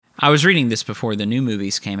I was reading this before the new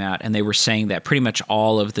movies came out, and they were saying that pretty much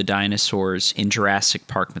all of the dinosaurs in Jurassic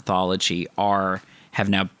Park mythology are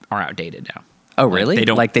outdated now. Oh, really? They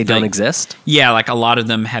don't exist? Yeah, like a lot of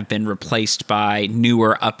them have been replaced by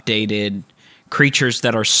newer, updated creatures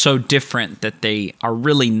that are so different that they are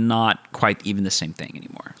really not quite even the same thing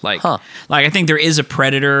anymore. Like I think there is a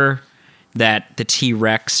predator that the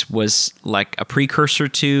T-Rex was like a precursor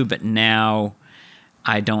to, but now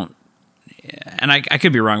I don't. And I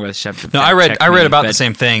could be wrong about this. No, I read about the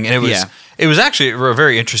same thing, and it was actually a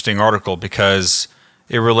very interesting article because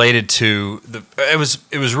it related to it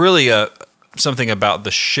was really something about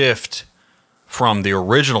the shift from the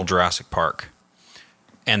original Jurassic Park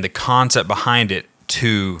and the concept behind it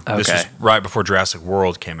to this was right before Jurassic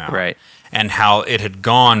World came out, right? And how it had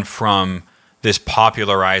gone from this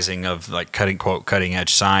popularizing of like cutting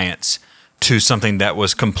edge science to something that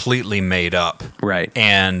was completely made up, right?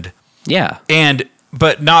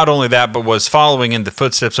 But not only that, but was following in the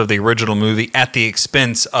footsteps of the original movie at the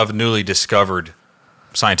expense of newly discovered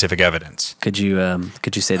scientific evidence. Could you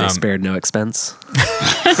say they spared no expense?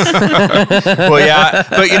 Well, yeah,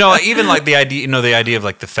 but even like the idea of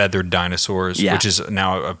like the feathered dinosaurs, which is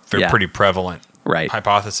now a pretty prevalent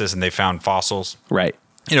hypothesis, and they found fossils, right?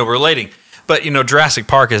 Relating. But Jurassic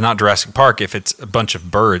Park is not Jurassic Park if it's a bunch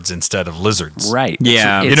of birds instead of lizards. Right.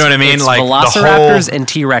 Yeah. You know what I mean? It's like velociraptors and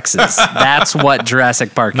T-Rexes. That's what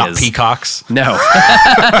Jurassic Park not is. Not peacocks. No.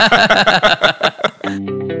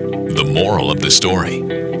 The moral of the story.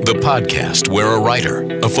 The podcast where a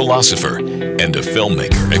writer, a philosopher, and a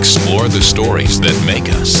filmmaker explore the stories that make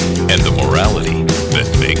us and the morality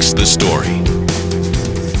that makes the story.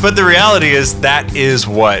 But the reality is that is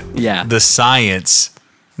what the science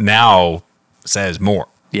now says more.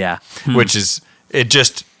 Yeah. Which is,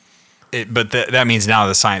 but that means now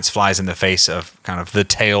the science flies in the face of kind of the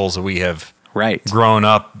tales we have grown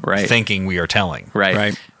up thinking we are telling.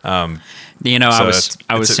 Right. I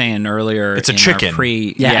was saying earlier. It's a chicken.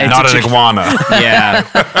 Not an iguana. Yeah.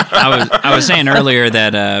 I was saying earlier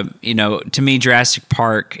that, to me, Jurassic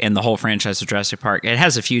Park and the whole franchise of Jurassic Park, it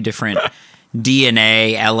has a few different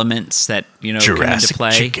DNA elements that come into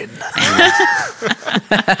play. Chicken.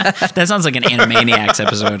 That sounds like an Animaniacs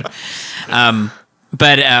episode.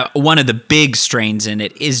 But one of the big strains in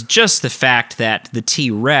it is just the fact that the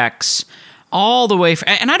T-Rex, all the way,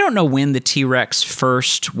 and I don't know when the T-Rex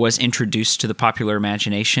first was introduced to the popular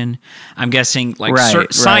imagination. I'm guessing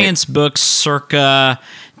science books circa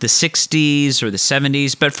the 60s or the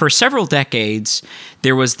 70s, but for several decades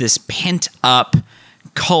there was this pent up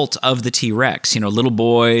cult of the T-Rex, little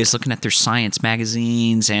boys looking at their science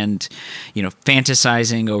magazines and,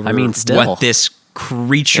 fantasizing over what this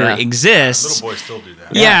creature exists. Little boys still do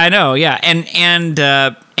that. Yeah, I know. Yeah.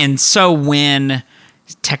 And so when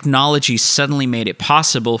technology suddenly made it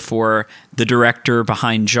possible for the director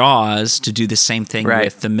behind Jaws to do the same thing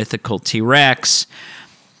with the mythical T-Rex,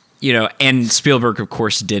 and Spielberg, of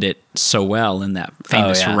course, did it so well in that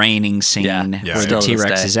famous raining scene where the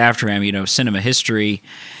T-Rex is after him, cinema history,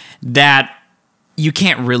 that you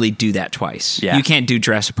can't really do that twice. Yeah. You can't do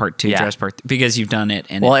Jurassic Park 2, Jurassic Park because you've done it.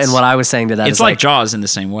 And and what I was saying to that is like Jaws in the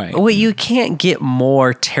same way. Well, you can't get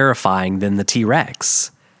more terrifying than the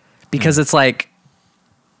T-Rex because it's like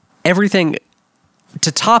everything.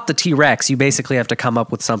 To top the T-Rex, you basically have to come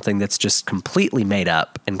up with something that's just completely made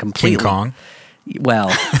up and completely... King Kong? Well,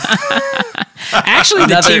 actually,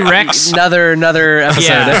 the T-Rex, another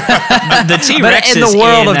episode. Yeah. The T-Rex in the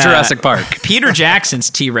world of Jurassic Park. Peter Jackson's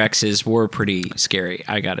T-Rexes were pretty scary,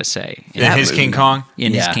 I gotta say. In his movie. King Kong.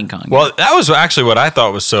 In his King Kong. Well, that was actually what I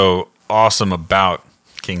thought was so awesome about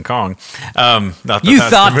King Kong. You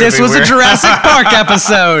thought this was a Jurassic Park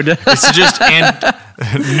episode. It's just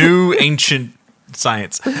new ancient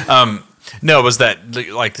science. No, it was that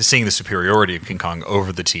like seeing the superiority of King Kong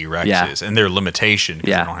over the T-Rexes and their limitation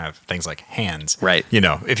because they don't have things like hands. Right.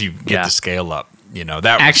 If you get the scale up,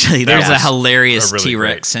 that actually there's a hilarious really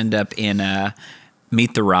T-Rex end up in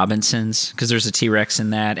Meet the Robinsons because there's a T-Rex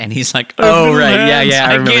in that, and he's like, "Oh right, yeah,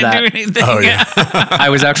 I remember can't that." Do anything. Oh yeah. I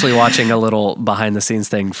was actually watching a little behind the scenes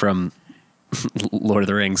thing from Lord of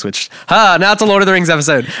the Rings, which now it's a Lord of the Rings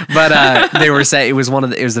episode. But they were saying it was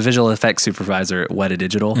the visual effects supervisor at Weta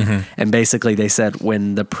Digital, and basically they said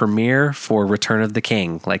when the premiere for Return of the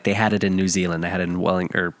King, like they had it in New Zealand, they had it in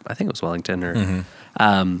I think it was Wellington or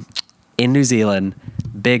in New Zealand,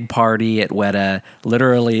 big party at Weta,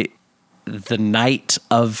 literally the night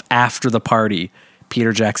of after the party.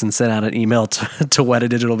 Peter Jackson sent out an email to Weta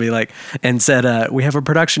Digital, and said, "We have a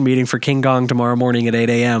production meeting for King Kong tomorrow morning at 8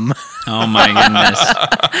 a.m." Oh my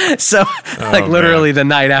goodness! So, literally the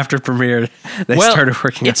night after premiere, they started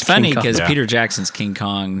working. It's funny King Kong. because Peter Jackson's King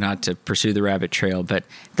Kong, not to pursue the rabbit trail, but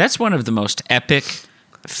that's one of the most epic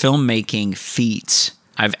filmmaking feats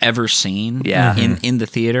I've ever seen. Yeah. in the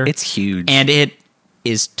theater, It's huge, and it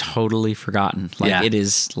is totally forgotten. Yeah. It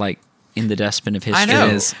is in the dustbin of history. I know.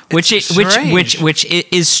 It is. Which It's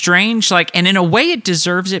is strange. And in a way, it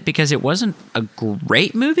deserves it because it wasn't a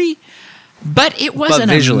great movie, but it was an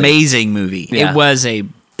visually. amazing movie. Yeah.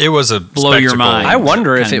 It was a blow your spectacle. mind. I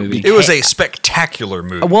wonder if kind of movie. It was a spectacular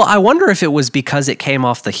movie. Well, I wonder if it was because it came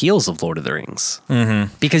off the heels of Lord of the Rings.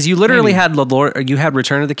 Mm-hmm. Because you literally had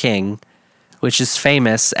Return of the King, which is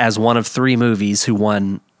famous as one of 3 movies who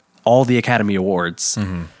won all the Academy Awards.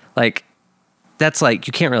 Mm-hmm. That's you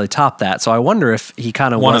can't really top that. So I wonder if he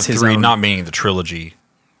kind of one was of his 3, own. not meaning the trilogy.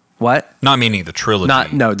 What? Not meaning the trilogy.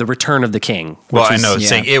 The Return of the King. Well, which I was know.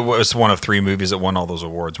 Saying it was one of 3 movies that won all those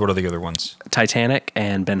awards. What are the other ones? Titanic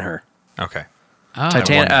and Ben-Hur. Okay.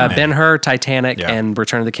 Ben-Hur, Titanic, Yeah. and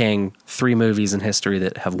Return of the King, 3 movies in history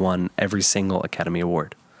that have won every single Academy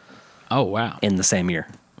Award Oh wow! in the same year.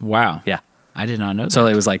 Wow. Yeah. I did not know that. So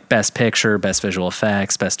it was Best Picture, Best Visual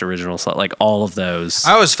Effects, Best Original Song, all of those.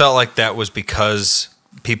 I always felt like that was because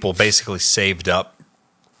people basically saved up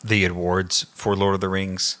the awards for Lord of the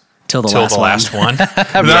Rings Till the last one.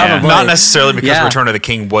 Probably. Not necessarily because Yeah. Return of the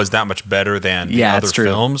King was that much better than the other it's true.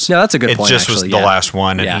 films. No, that's a good point, It just was actually, the yeah. last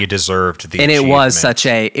one, and Yeah. he deserved the And it was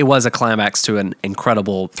achievement. it was a climax to an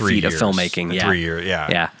incredible 3 feat years. of filmmaking. Yeah. 3 years, yeah.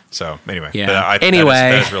 Yeah. So anyway, Yeah. Anyway.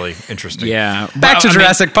 that is really interesting. yeah. Back to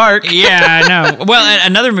Jurassic Park. Yeah, I know. Well,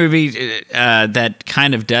 another movie that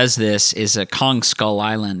kind of does this is a Kong Skull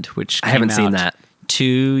Island, which I haven't came seen out that. 2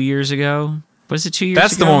 years ago. Was it 2 years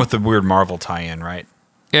That's ago? the one with the weird Marvel tie-in, right?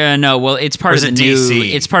 No, well, it's part Or of is the it new.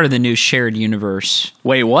 DC? It's part of the new shared universe.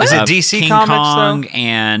 Wait, what? Is it of DC King Comics, Kong though?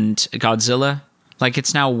 and Godzilla.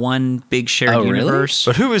 It's now one big shared Oh, really? universe.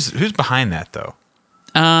 But who's behind that though?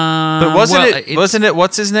 But Wasn't it?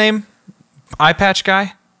 What's his name? Eye patch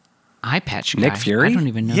guy. Eye Patch guy? Nick Fury? I don't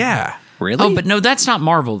even know. Yeah. Really? Oh, but no, that's not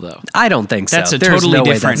Marvel though. I don't think so. That's a There's totally no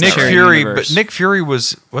way different that's Nick not shared right. Fury, universe. but Nick Fury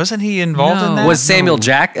wasn't he involved in No. that? Was Samuel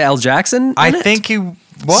L. Jackson in I it? think he was.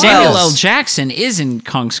 Samuel L. Jackson is in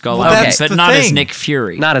Kong Skull Well, Island, that's but the not as thing. Nick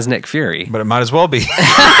Fury. Not as Nick Fury. But it might as well be.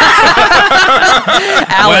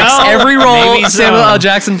 Alex, Well, every role maybe so. Samuel L.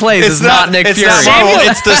 Jackson plays is not Nick it's Fury. not Marvel,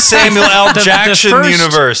 it's the Samuel L. Jackson first-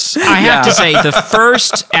 universe. I have to say, the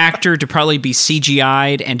first actor to probably be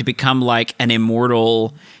CGI'd and to become an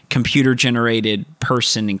immortal computer-generated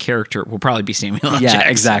person and character will probably be Samuel L. Yeah, Jackson.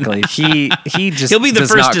 exactly. He just He'll be the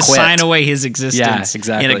does first not to quit. sign away his existence Yeah,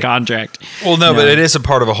 exactly. in a contract. Well, no, but it is a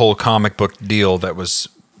part of a whole comic book deal that was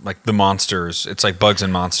like the monsters. It's like Bugs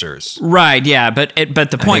and Monsters. Right, yeah, but the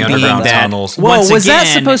point being underground that tunnels. Whoa, once was that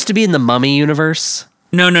again- supposed to be in the Mummy universe?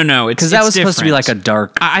 No, it's Because that was supposed to be different. like a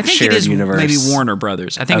dark I think shared it is universe. maybe Warner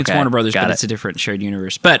Brothers. I think it's Okay, Warner Brothers, got but it. it's a different shared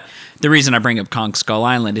universe. But the reason I bring up Kong Skull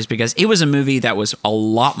Island is because it was a movie that was a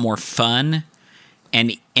lot more fun,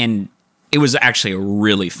 and it was actually a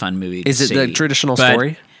really fun movie. Is to it the see. traditional But,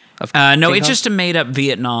 story? Of No, King it's Kong? just a made up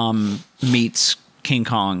Vietnam meets King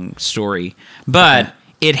Kong story, but.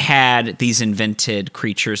 It had these invented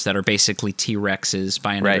creatures that are basically T-Rexes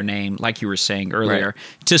by another Right. name, like you were saying earlier,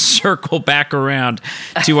 to circle back around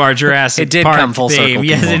to our Jurassic It did Park come full theme. circle,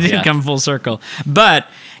 Yes, people. it did Yeah. come full circle. But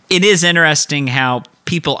it is interesting how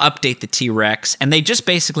people update the T-Rex, and they just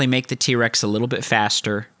basically make the T-Rex a little bit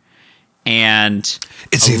faster and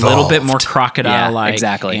It's a little bit evolved. more crocodile-like. Yeah,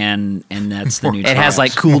 exactly. And that's the new It has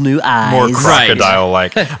T-Rex. cool new eyes. More crocodile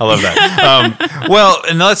like. I love that. Well,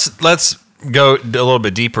 and let's go a little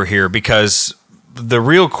bit deeper here, because the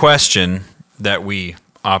real question that we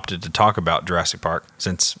opted to talk about Jurassic Park,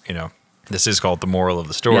 since this is called the moral of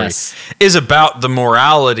the story, Yes. is about the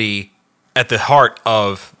morality at the heart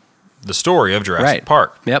of the story of Jurassic Right.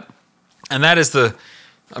 Park. Yep. And that is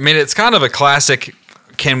it's kind of a classic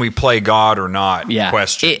can we play God or not Yeah.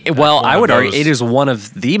 question. Well, One I of would argue those- it is one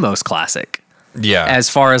of the most classic. Yeah. As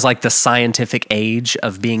far as the scientific age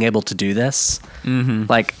of being able to do this.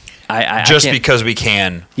 Mm-hmm. I just can't- because we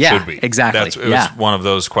can, Yeah, should we? exactly. It Yeah. was one of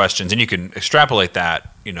those questions, and you can extrapolate that,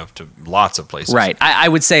 to lots of places. Right. I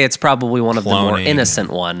would say it's probably one of the more Cloning.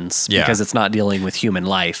 innocent ones Yeah. because it's not dealing with human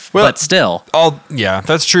life. Well, but still. Yeah,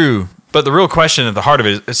 that's true. But the real question at the heart of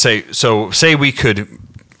it is say we could,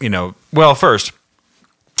 first,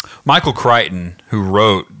 Michael Crichton, who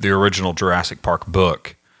wrote the original Jurassic Park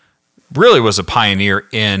book, really was a pioneer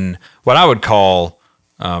in what I would call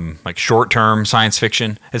like short-term science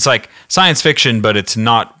fiction. It's like science fiction, but it's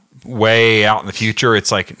not way out in the future.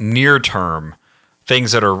 It's like near-term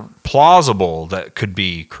things that are plausible that could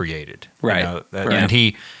be created. Right.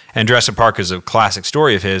 And Jurassic Park is a classic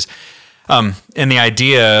story of his. And the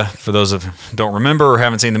idea, for those of don't remember or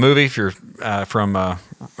haven't seen the movie, if you're from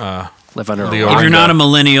Live under a Leo rock. If you're not a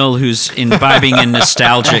millennial who's imbibing in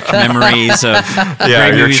nostalgic memories of great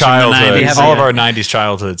your movies from the childhood, 90s. all of our 90s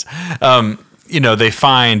childhoods, they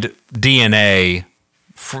find DNA,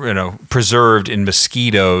 preserved in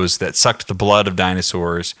mosquitoes that sucked the blood of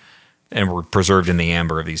dinosaurs and were preserved in the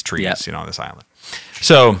amber of these trees, on this island.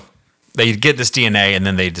 So they get this DNA and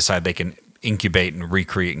then they decide they can incubate and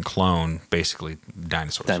recreate and clone basically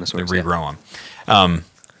dinosaurs. They regrow them.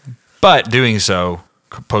 But doing so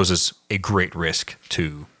poses a great risk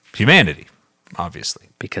to humanity, obviously.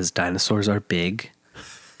 Because dinosaurs are big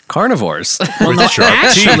carnivores. Well, no,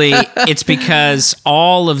 actually, it's because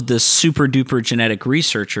all of the super duper genetic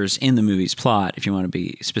researchers in the movie's plot, if you want to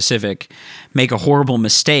be specific, make a horrible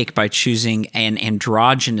mistake by choosing an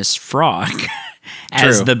androgynous frog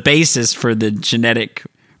as the basis for the genetic,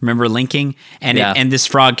 remember, linking? And this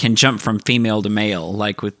frog can jump from female to male,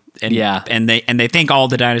 like with and they think all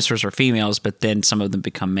the dinosaurs are females, but then some of them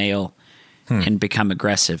become male and become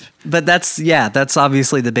aggressive. But that's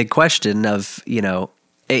obviously the big question of,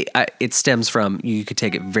 it stems from, you could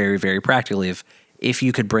take it very, very practically. If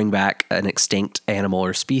you could bring back an extinct animal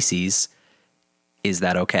or species, is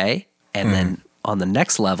that okay? And then on the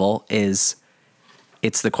next level it's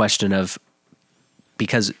the question of,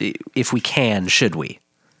 because if we can, should we?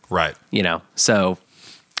 Right. So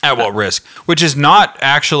at what risk? Which is not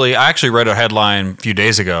actually, I actually read a headline a few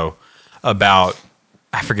days ago about,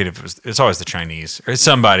 I forget if it's always the Chinese or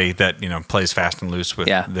somebody that, plays fast and loose with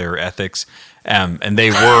their ethics. And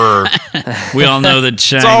they were. We all know the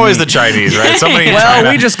Chinese. It's always the Chinese, right? Somebody in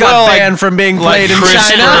China. We just got banned from being played in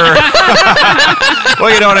China.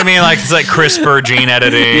 Well, you know what I mean? Like, it's like CRISPR, gene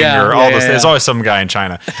editing, or all this. There's always some guy in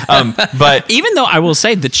China. But even though I will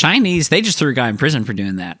say the Chinese, they just threw a guy in prison for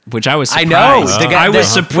doing that, which I was surprised. I know. The guy, I was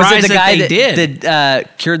surprised was it the guy that they did.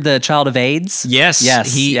 That cured the child of AIDS? Yes.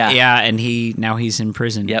 And now he's in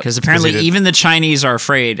prison because apparently even the Chinese are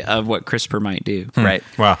afraid of what CRISPR might do. Right.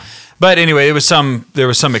 Wow. But anyway, there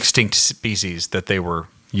was some extinct species that they were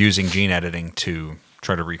using gene editing to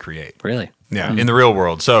try to recreate. Really? Yeah, in the real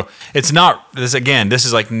world. So it's not this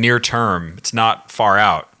is like near term. It's not far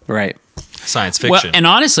out. Right. Science fiction. Well, and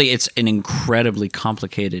honestly, it's an incredibly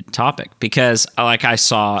complicated topic because, like, I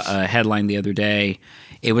saw a headline the other day.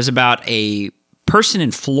 It was about a person in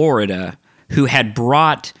Florida who had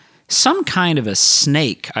brought some kind of a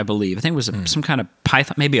snake, I believe. I think it was some kind of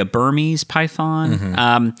python, maybe a Burmese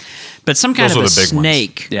python, but some kind of a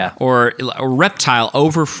snake or a reptile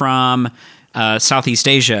over from Southeast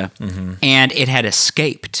Asia, and it had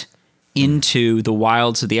escaped into the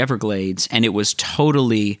wilds of the Everglades, and it was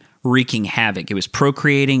totally wreaking havoc. It was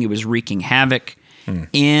procreating, it was wreaking havoc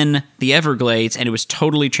in the Everglades, and it was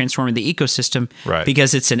totally transforming the ecosystem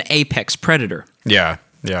because it's an apex predator. Yeah.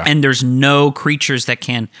 Yeah. And there's no creatures that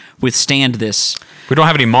can withstand this. We don't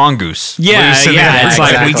have any mongoose. Yeah. It's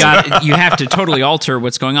like you have to totally alter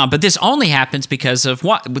what's going on. But this only happens because of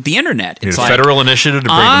what? With the internet. It's a federal initiative to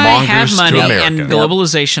bring the mongoose I have money to America. and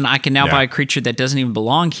globalization. I can now buy a creature that doesn't even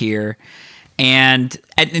belong here. And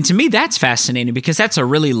to me, that's fascinating because that's a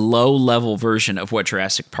really low-level version of what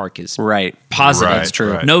Jurassic Park is. Right. Positive. That's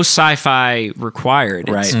true. Right. No sci-fi required.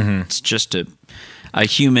 Right. It's just a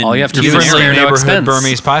human. All you have to do Your is friendly spare no neighborhood expense.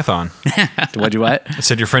 Burmese python. What'd you what? I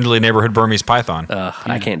said your friendly neighborhood Burmese python.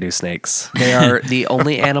 I can't do snakes. They are the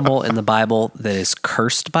only animal in the Bible that is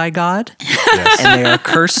cursed by God, and they are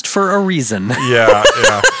cursed for a reason. Yeah.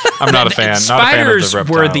 I'm not a fan. Spiders not a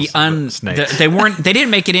fan were of the reptiles, snakes. they weren't. They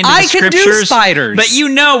didn't make it into I the can scriptures. do spiders, but you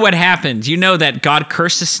know what happened. You know that God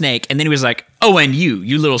cursed a snake, and then he was like, "Oh, and you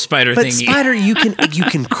little spider But thingy." spider, you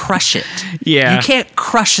can crush it. Yeah. You can't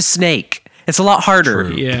crush a snake. It's a lot harder.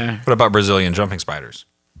 True. Yeah. What about Brazilian jumping spiders?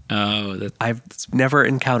 Oh, I've never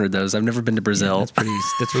encountered those. I've never been to Brazil. that's pretty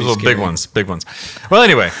Those little scary. big ones. Well,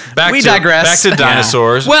 anyway, back We to digress. Back to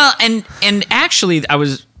dinosaurs. Well, and actually, I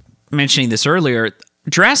was mentioning this earlier.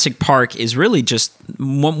 Jurassic Park is really just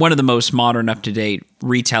one of the most modern, up-to-date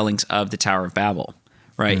retellings of the Tower of Babel.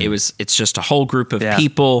 Right? It's just a whole group of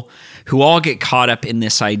people who all get caught up in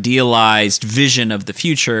this idealized vision of the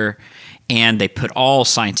future, and they put all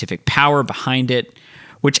scientific power behind it,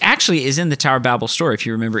 which actually is in the Tower of Babel story. If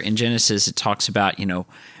you remember in Genesis, it talks about,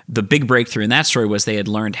 the big breakthrough in that story was they had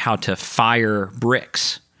learned how to fire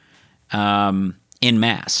bricks in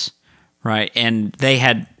mass, right? And they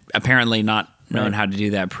had apparently not known how to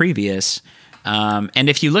do that previous, And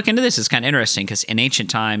if you look into this, it's kind of interesting because in ancient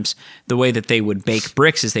times, the way that they would bake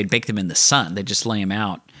bricks is they'd bake them in the sun. They'd just lay them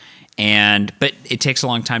out. But it takes a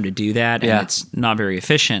long time to do that, and it's not very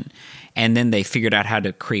efficient. And then they figured out how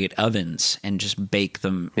to create ovens and just bake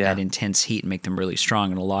them at intense heat and make them really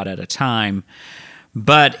strong and a lot at a time.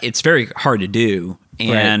 But it's very hard to do.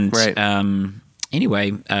 And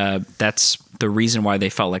anyway, that's the reason why they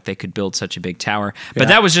felt like they could build such a big tower. But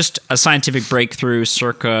that was just a scientific breakthrough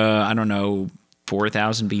circa,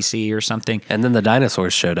 4,000 BC or something. And then the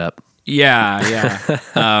dinosaurs showed up. Yeah.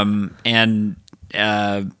 And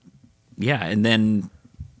then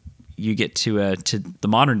you get to the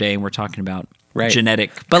modern day, and we're talking about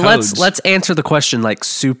genetic But codes. let's answer the question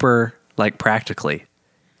super practically.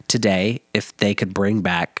 Today, if they could bring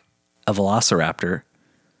back a velociraptor,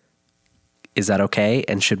 is that okay?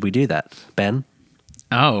 And should we do that, Ben?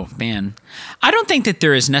 Oh man, I don't think that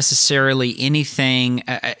there is necessarily anything.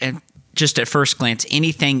 Just at first glance,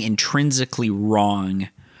 anything intrinsically wrong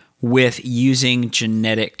with using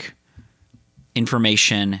genetic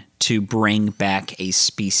information to bring back a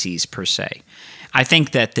species per se. I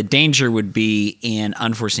think that the danger would be in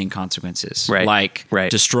unforeseen consequences, like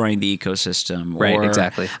destroying the ecosystem. Right,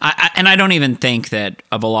 exactly. And I don't even think that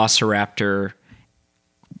a velociraptor,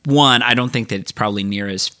 I don't think that it's probably near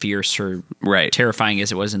as fierce or terrifying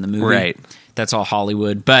as it was in the movie. Right. That's all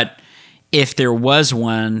Hollywood. But if there was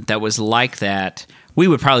one that was like that, we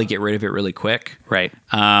would probably get rid of it really quick. Right.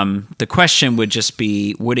 The question would just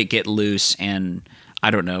be, would it get loose and,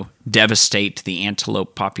 devastate the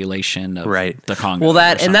antelope population of the Congo? Well,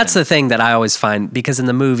 that's the thing that I always find, because in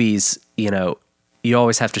the movies, you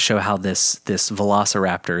always have to show how this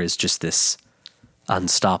velociraptor is just this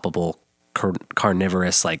unstoppable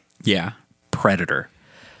carnivorous predator.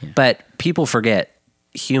 Yeah. But people forget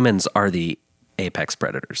humans are the apex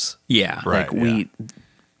predators. Yeah. Right.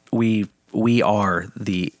 We are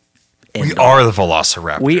the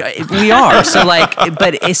velociraptor. We are. So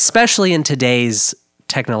but especially in today's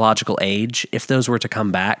technological age, if those were to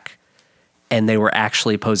come back and they were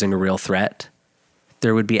actually posing a real threat,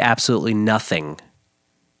 there would be absolutely nothing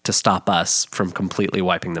to stop us from completely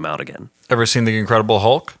wiping them out again. Ever seen The Incredible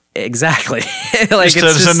Hulk? Exactly.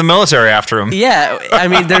 Just send the military after him. Yeah. I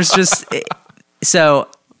mean, there's just... So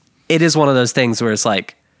it is one of those things where it's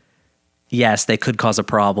yes, they could cause a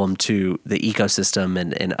problem to the ecosystem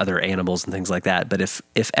and other animals and things like that. But if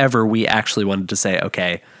ever we actually wanted to say,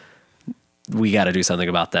 okay, we got to do something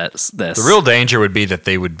about this. The real danger would be that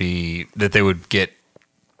they would get,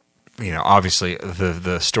 obviously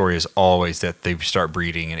the story is always that they start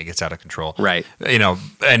breeding and it gets out of control. Right.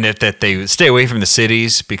 And that they would stay away from the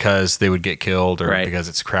cities because they would get killed or because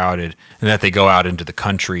it's crowded, and that they go out into the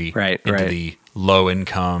country, into the low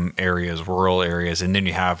income areas, rural areas. And then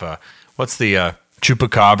you have what's the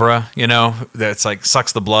chupacabra, that's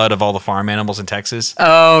sucks the blood of all the farm animals in Texas.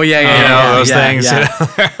 Oh, yeah. Those things.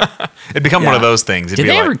 Yeah. It'd become one of those things. Did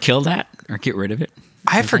they ever kill that or get rid of it?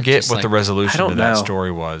 I forget what the resolution to that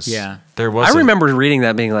story was. Yeah. There was. I remember reading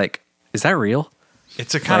that being is that real?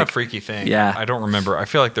 It's a kind of freaky thing. Yeah. I don't remember. I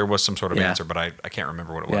feel like there was some sort of answer, but I can't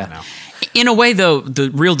remember what it was now. In a way, though,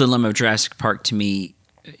 the real dilemma of Jurassic Park to me,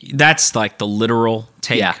 that's the literal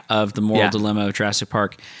take of the moral dilemma of Jurassic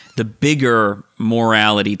Park. The bigger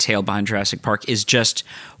morality tale behind Jurassic Park is just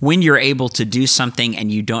when you're able to do something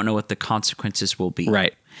and you don't know what the consequences will be.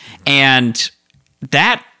 Right. And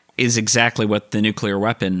that is exactly what the nuclear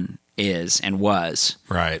weapon is and was.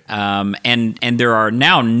 Right. And there are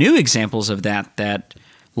now new examples of that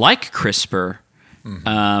like CRISPR,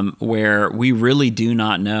 where we really do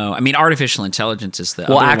not know. I mean, artificial intelligence is the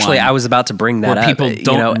other one. I was about to bring that up. People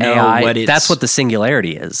don't know AI, what it's... That's what the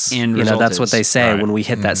singularity is. That's what they say. Right. When we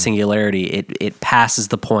hit that singularity, it passes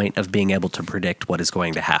the point of being able to predict what is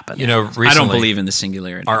going to happen. Recently, I don't believe in the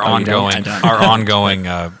singularity. Our ongoing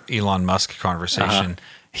Elon Musk conversation.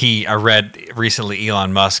 I read recently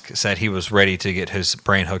Elon Musk said he was ready to get his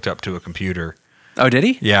brain hooked up to a computer. Oh, did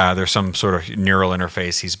he? Yeah, there's some sort of neural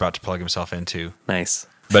interface he's about to plug himself into. Nice.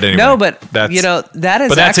 But anyway, that is.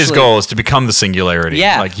 But that's his goal, is to become the singularity.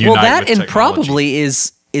 Yeah. Unite with technology. Probably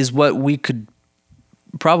is what we could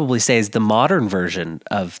probably say is the modern version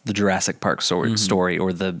of the Jurassic Park story,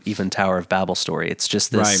 or the even Tower of Babel story. It's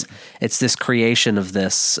just this. Right. It's this creation of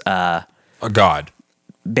this. A god.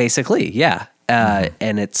 Basically, yeah.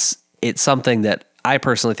 And it's something that I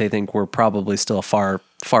personally think we're probably still a far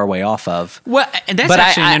way off of. Well, and that's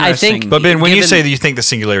actually interesting. But Ben, when you say that you think the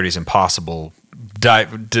singularity is impossible,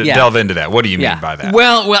 delve into that. What do you mean by that?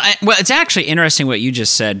 Well, it's actually interesting what you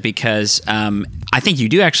just said, because I think you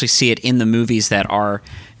do actually see it in the movies that are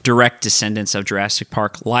direct descendants of Jurassic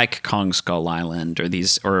Park, like Kong Skull Island or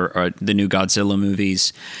the new Godzilla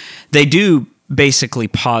movies, they do basically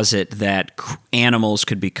posit that animals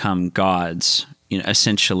could become gods,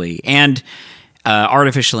 essentially. And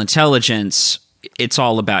artificial intelligence, it's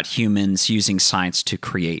all about humans using science to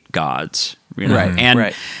create gods. Right.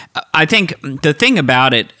 And I think the thing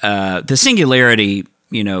about it, the singularity,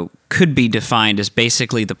 could be defined as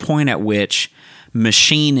basically the point at which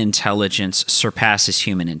machine intelligence surpasses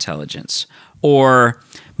human intelligence, or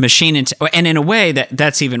and in a way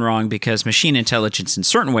that's even wrong, because machine intelligence in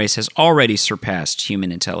certain ways has already surpassed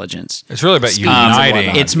human intelligence. It's really about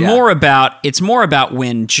uniting. It's more about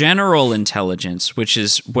when general intelligence, which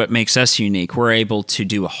is what makes us unique, we're able to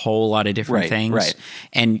do a whole lot of different things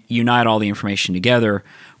and unite all the information together.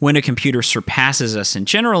 When a computer surpasses us in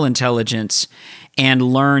general intelligence and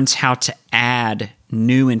learns how to add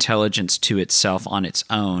new intelligence to itself on its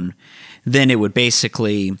own, then it would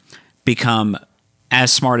basically become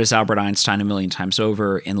as smart as Albert Einstein a million times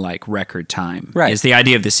over in like record time. Right. Is the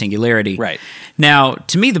idea of the singularity. Right. Now,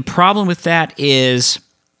 to me, the problem with that is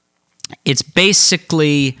it's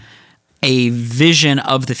basically a vision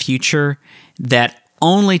of the future that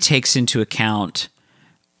only takes into account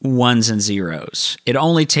ones and zeros. It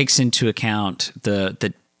only takes into account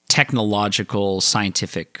the technological,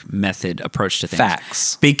 scientific method approach to things.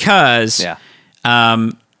 Facts. Because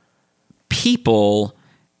people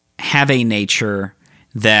have a nature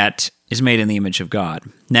that is made in the image of God.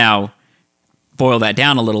 Now, boil that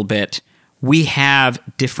down a little bit. We have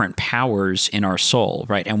different powers in our soul,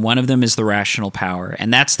 right? And one of them is the rational power.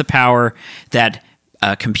 And that's the power that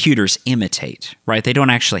computers imitate, right? They don't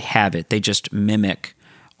actually have it. They just mimic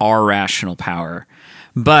our rational power.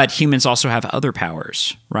 But humans also have other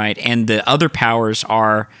powers, right? And the other powers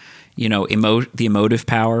are, the emotive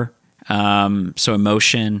power, so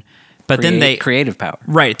emotion. But then creative power,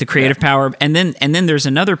 right? The creative power, and then there's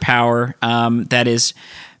another power that is,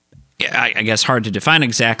 I guess, hard to define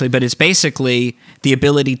exactly, but it's basically the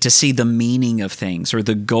ability to see the meaning of things, or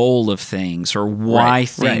the goal of things, or why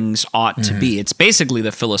things ought to be. It's basically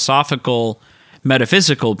the philosophical,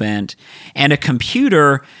 metaphysical bent, and a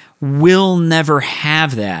computer will never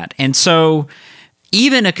have that. And so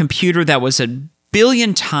even a computer that was 1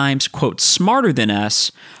 billion times, quote, smarter than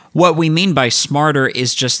us, what we mean by smarter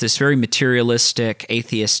is just this very materialistic,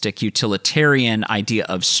 atheistic, utilitarian idea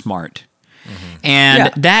of smart.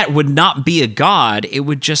 And that would not be a god. It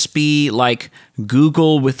would just be like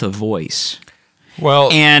Google with a voice.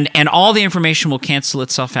 Well, and all the information will cancel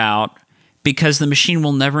itself out, because the machine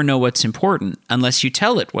will never know what's important unless you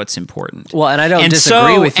tell it what's important. Well, and I don't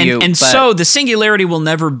disagree with you. So the singularity will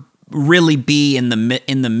never really be in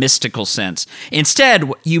the mystical sense.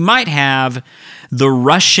 Instead, you might have the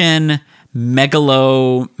Russian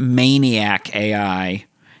megalomaniac AI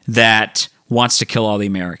that wants to kill all the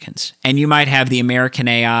Americans. And you might have the American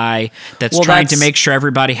AI that's trying to make sure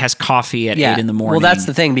everybody has coffee at 8 in the morning. Well, that's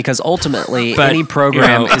the thing, because ultimately any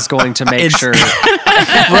program is going to make sure...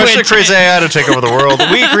 Russia creates AI to take over the world.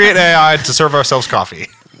 We create AI to serve ourselves coffee.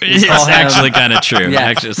 It's actually kind of true.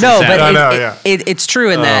 Actually, it's true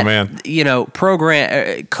in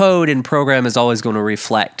that, code and program is always going to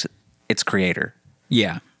reflect its creator.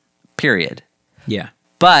 Yeah. Period. Yeah.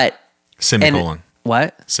 But... Semicolon.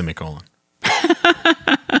 What? Semicolon.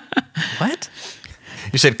 What?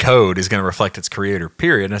 You said code is going to reflect its creator,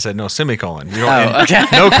 period. And I said, no, semicolon. You don't okay.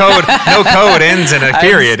 No code ends in a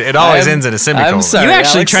period. It always ends in a semicolon. I'm sorry, you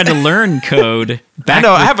actually tried to learn code back I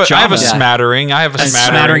know. I have a smattering. I have a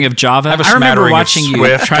smattering of Java. I remember watching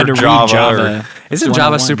you try to read Java. Isn't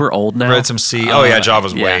Java super old now? Read some C. Oh, yeah,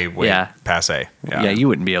 Java's way passe. Yeah, you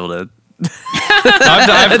wouldn't be able to...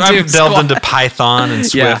 I've delved into Python and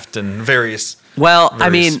Swift and various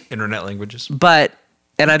internet languages. But...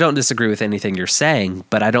 And I don't disagree with anything you're saying,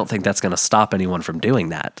 but I don't think that's going to stop anyone from doing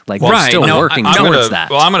that. Like, we're still working towards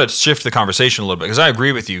that. Well, I'm going to shift the conversation a little bit, because I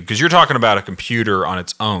agree with you, because you're talking about a computer on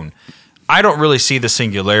its own. I don't really see the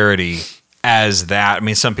singularity as that. I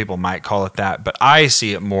mean, some people might call it that, but I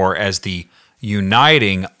see it more as the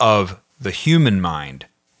uniting of the human mind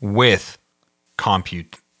with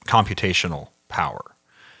computational power.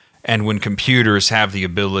 And when computers have the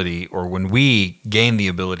ability, or when we gain the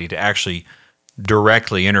ability to actually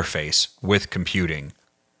directly interface with computing.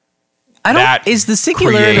 Is the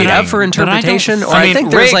singularity up for interpretation? I think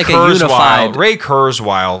there's like a unified... Ray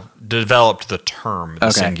Kurzweil developed the term, the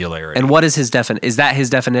singularity. And what is his definition? Is that his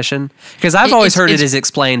definition? Because I've always heard it is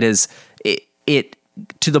explained as it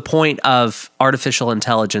to the point of artificial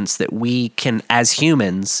intelligence that we can, as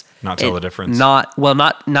humans... Not tell the difference. Not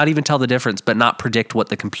even tell the difference, but not predict what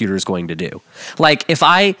the computer is going to do. Like, if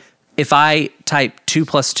I if I type 2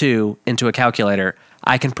 + 2 into a calculator,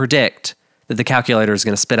 I can predict that the calculator is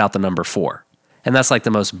going to spit out the number 4. And that's like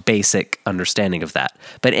the most basic understanding of that.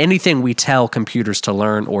 But anything we tell computers to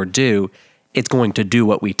learn or do, it's going to do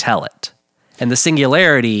what we tell it. And the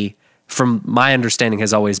singularity, from my understanding,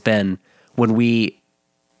 has always been when we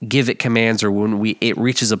give it commands or when it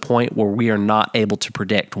reaches a point where we are not able to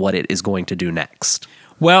predict what it is going to do next.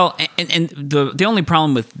 Well, and the only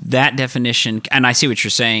problem with that definition, and I see what you're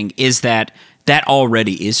saying, is that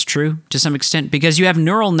already is true to some extent, because you have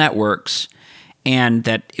neural networks and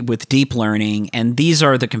that with deep learning, and these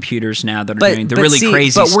are the computers now that are doing the really crazy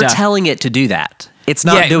stuff. But we're telling it to do that. It's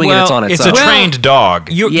not doing it on its own. It's a trained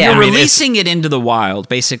dog. You're releasing it into the wild,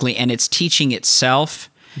 basically, and it's teaching itself.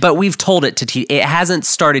 But we've told it to teach. It hasn't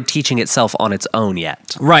started teaching itself on its own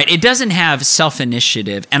yet. Right. It doesn't have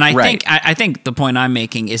self-initiative. And I think the point I'm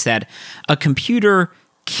making is that a computer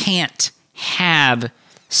can't have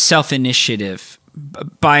self-initiative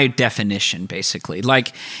by definition, basically.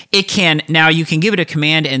 Like, it can, now you can give it a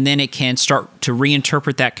command and then it can start to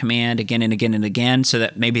reinterpret that command again and again and again, so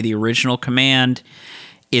that maybe the original command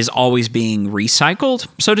is always being recycled,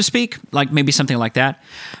 so to speak, like maybe something like that.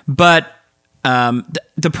 But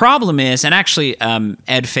the problem is, and actually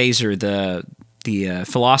Ed Feser, the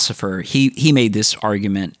philosopher, he made this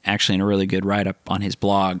argument actually in a really good write-up on his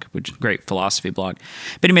blog, which is a great philosophy blog.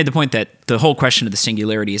 But he made the point that the whole question of the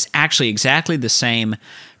singularity is actually exactly the same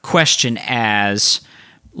question as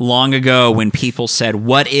long ago when people said,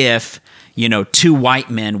 what if, 2 white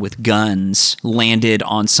men with guns landed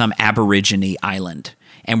on some Aborigine island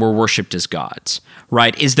and were worshipped as gods,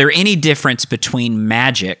 right? Is there any difference between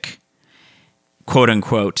magic, quote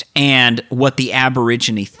unquote, and what the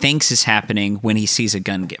Aborigine thinks is happening when he sees a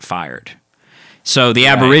gun get fired? So the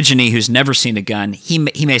Aborigine who's never seen a gun, he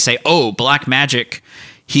may say, "Oh, black magic,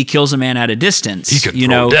 he kills a man at a distance. He can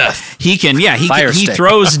throw death. He can, he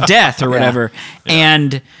throws death or whatever."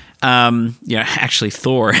 And actually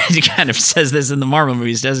Thor kind of says this in the Marvel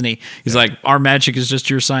movies, doesn't he? He's like, "Our magic is just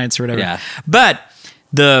your science," or whatever. Yeah. But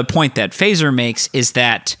the point that Feser makes is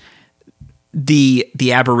that the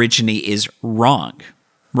Aborigine is wrong,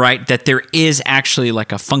 right? That there is actually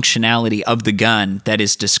like a functionality of the gun that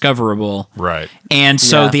is discoverable. Right. And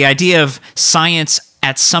so the idea of science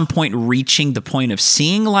at some point reaching the point of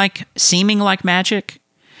seeming like magic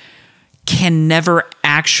can never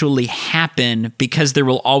actually happen, because there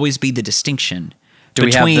will always be the distinction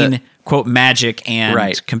between quote magic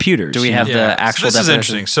and computers. Do we have the actual This definition? is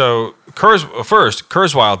interesting. So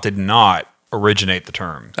Kurzweil did not originate the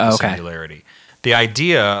term singularity. The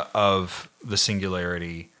idea of the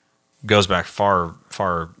singularity goes back far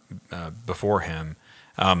before him,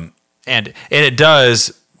 and it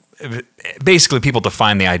does. Basically, people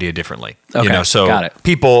define the idea differently. Okay, so got it.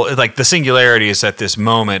 People, like, the singularity is at this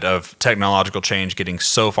moment of technological change getting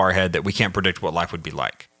so far ahead that we can't predict what life would be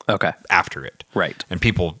like. Okay. After it. Right. And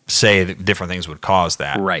people say that different things would cause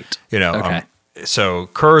that. Right. Okay. So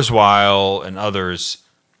Kurzweil and others,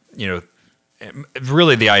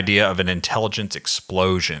 really the idea of an intelligence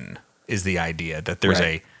explosion is the idea that there's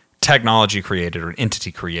a technology created or an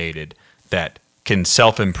entity created that can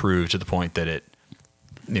self-improve to the point that it,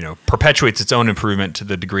 perpetuates its own improvement to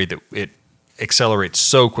the degree that it accelerates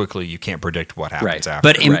so quickly you can't predict what happens after.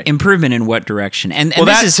 But improvement in what direction? And well,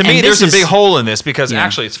 this is, to me, there's a big hole in this, because Yeah.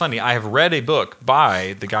 actually it's funny. I have read a book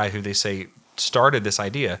by the guy who they say started this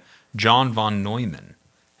idea, John von Neumann.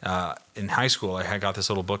 In high school, I got this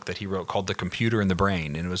little book that he wrote called The Computer and the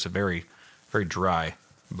Brain, and it was a very, very dry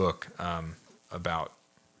book about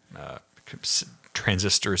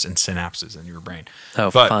transistors and synapses in your brain.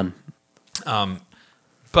 Oh, fun.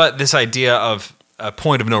 But this idea of a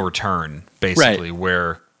point of no return, basically,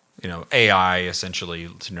 where AI essentially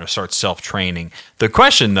starts self-training. The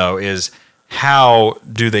question, though, is how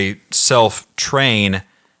do they self-train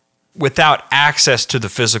without access to the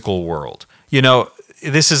physical world?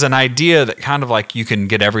 This is an idea that kind of like you can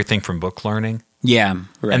get everything from book learning. Yeah.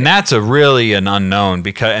 Right. And that's really an unknown,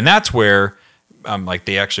 and that's where like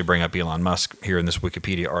they actually bring up Elon Musk here in this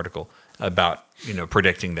Wikipedia article about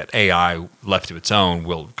predicting that AI left to its own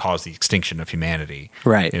will cause the extinction of humanity.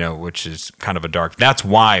 Right. Which is kind of a dark. That's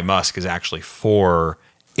why Musk is actually for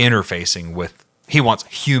interfacing with. He wants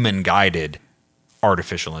human guided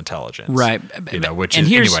artificial intelligence. Right. Which and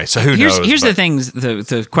is anyway. So who knows? Here's the things,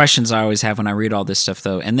 the questions I always have when I read all this stuff,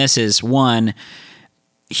 though, and this is one.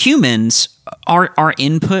 Humans, our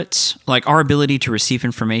inputs, like our ability to receive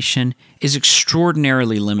information, is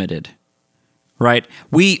extraordinarily limited, right?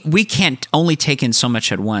 We can't only take in so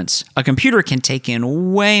much at once. A computer can take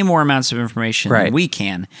in way more amounts of information than we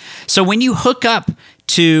can. So when you hook up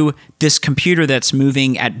to this computer that's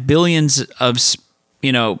moving at billions of,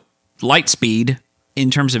 light speed in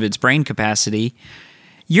terms of its brain capacity,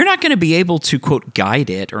 you're not going to be able to, quote, guide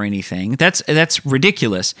it or anything. That's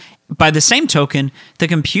ridiculous. By the same token, the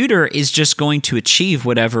computer is just going to achieve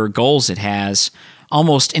whatever goals it has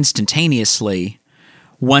almost instantaneously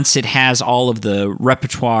once it has all of the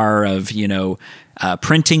repertoire of,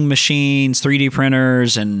 printing machines, 3D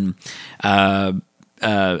printers, and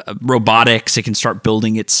robotics. It can start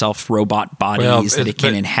building itself robot bodies that it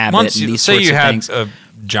can inhabit. And these sorts of things. Say you had a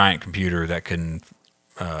giant computer that can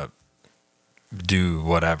do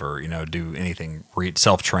whatever, do anything,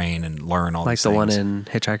 self-train and learn all these things. Like the one in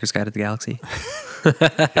Hitchhiker's Guide to the Galaxy.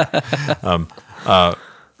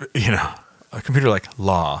 A computer like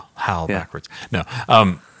HAL backwards. No.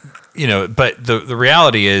 But the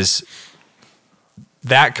reality is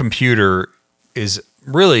that computer is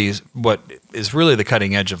really the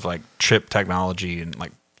cutting edge of like chip technology and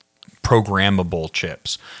like programmable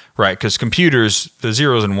chips, right? Because computers, the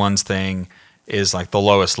zeros and ones thing is like the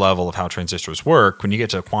lowest level of how transistors work. When you get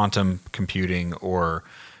to quantum computing or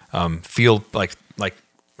field, like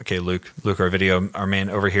okay, Luke, our man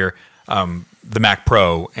over here, the Mac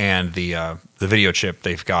Pro and the video chip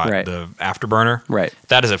they've got, the Afterburner, right?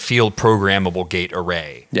 That is a field programmable gate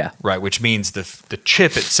array, right? Which means the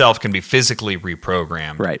chip itself can be physically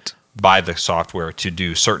reprogrammed, right, by the software to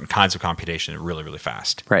do certain kinds of computation really, really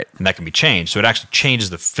fast, right? And that can be changed. So it actually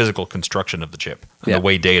changes the physical construction of the chip and the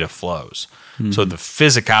way data flows. Mm-hmm. So the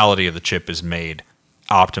physicality of the chip is made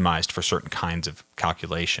optimized for certain kinds of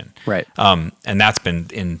calculation, right? And that's been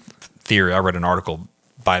in theory. I read an article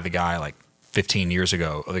by the guy like 15 years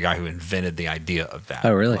ago, of the guy who invented the idea of that.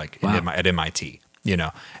 Oh, really? Like at MIT,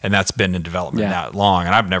 and that's been in development that long.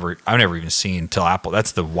 And I've never even seen till Apple.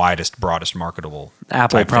 That's the widest, broadest marketable.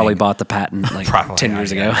 Apple probably bought the patent like 10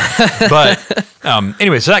 years ago. But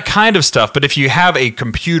anyway, so that kind of stuff. But if you have a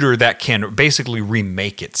computer that can basically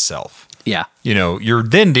remake itself, you're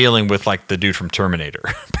then dealing with like the dude from Terminator,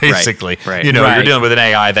 basically. Right. You're dealing with an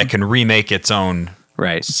AI that can remake its own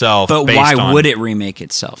self. But why would it remake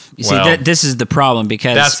itself? You see, this is the problem,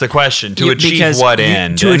 because that's the question. To achieve what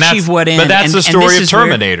end? But that's the story of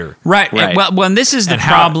Terminator. Right. Well, and this is the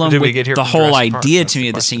problem with the whole idea to me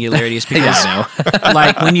of the singularity is because,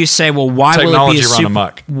 like, when you say, well, why will it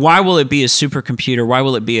be a supercomputer? Why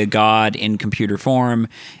will it be a god in computer form?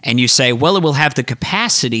 And you say, well, it will have the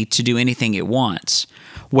capacity to do anything it wants.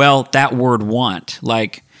 Well, that word "want,"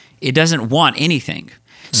 like, it doesn't want anything.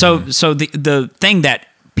 So the thing that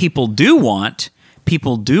people do want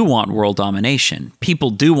world domination. People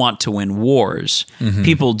do want to win wars. Mm-hmm.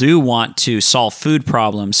 People do want to solve food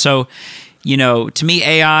problems. So, to me,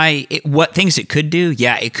 AI, what things it could do,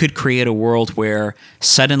 it could create a world where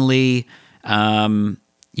suddenly, there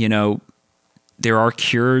are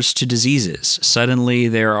cures to diseases. Suddenly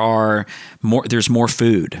there's more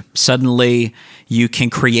food. Suddenly you can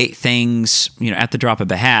create things, at the drop of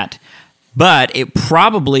a hat. But it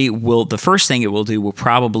probably will. The first thing it will do will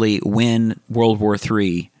probably win World War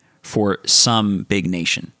III for some big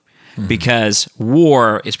nation, because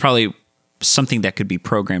war is probably something that could be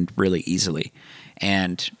programmed really easily,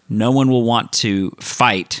 and no one will want to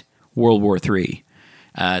fight World War III.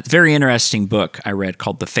 Very interesting book I read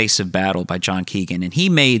called "The Face of Battle" by John Keegan, and he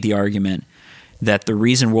made the argument that the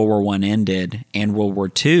reason World War I ended and World War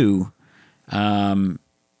II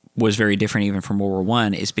was very different even from World War I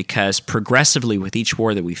is because progressively with each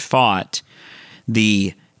war that we fought,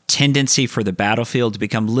 the tendency for the battlefield to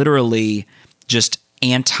become literally just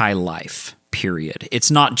anti-life, period.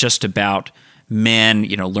 It's not just about men,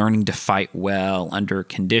 learning to fight well under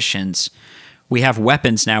conditions. We have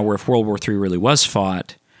weapons now where if World War III really was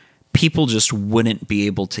fought, people just wouldn't be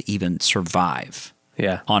able to even survive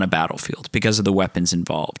on a battlefield because of the weapons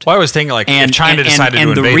involved. Well, I was thinking, like, if China decided to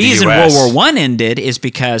invade the US. And the reason World War I ended is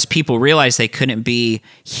because people realized they couldn't be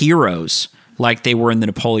heroes like they were in the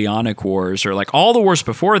Napoleonic Wars, or like all the wars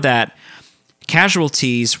before that.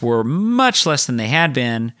 Casualties were much less than they had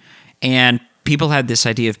been, and people had this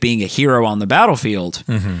idea of being a hero on the battlefield.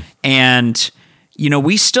 Mm-hmm. And,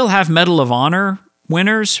 we still have Medal of Honor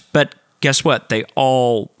winners, but guess what?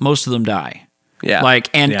 Most of them die. Yeah.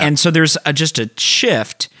 And so there's just a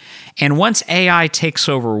shift. And once AI takes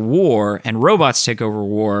over war and robots take over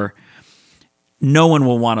war, no one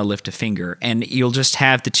will want to lift a finger. And you'll just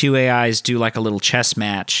have the two AIs do like a little chess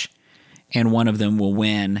match, and one of them will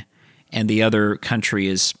win, and the other country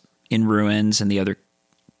is in ruins and the other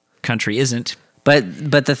country isn't. But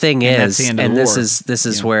the thing And that's is, the end of and the this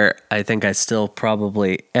war. is where I think I still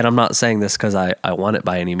probably, and I'm not saying this because I want it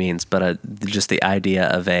by any means, but just the idea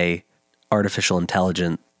of a artificial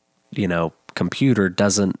intelligent, computer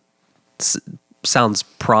doesn't sounds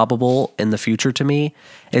probable in the future to me.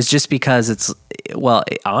 Is just because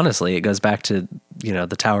honestly, it goes back to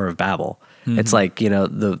the Tower of Babel. Mm-hmm. It's like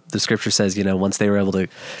the scripture says once they were able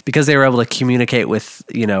to communicate with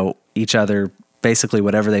each other. Basically,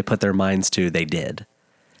 whatever they put their minds to, they did.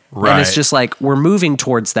 Right. And it's just like, we're moving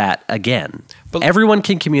towards that again. But everyone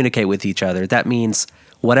can communicate with each other. That means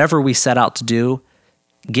whatever we set out to do,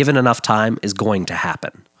 given enough time, is going to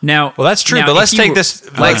happen. Now, well, that's true, but let's take this.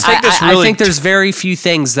 I think there's very few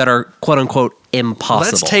things that are quote unquote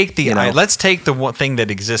impossible. Let's take the one thing that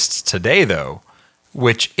exists today, though,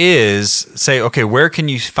 which is say, okay, where can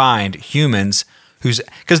you find humans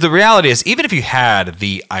because the reality is, even if you had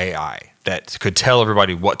the AI that could tell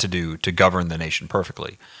everybody what to do to govern the nation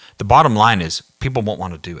perfectly, the bottom line is people won't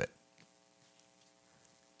want to do it.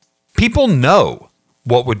 People know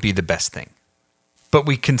what would be the best thing, but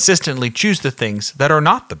we consistently choose the things that are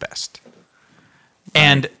not the best. Right.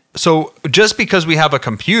 And so just because we have a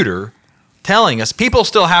computer telling us, people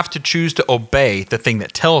still have to choose to obey the thing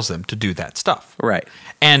that tells them to do that stuff. Right.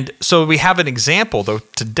 And so we have an example, though,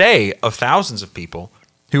 today of thousands of people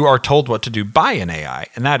who are told what to do by an AI,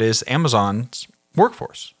 and that is Amazon's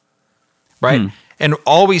workforce, right? And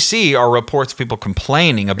all we see are reports of people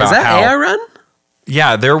complaining about how... Is that AI run?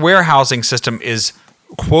 Yeah, their warehousing system is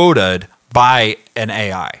quoted by an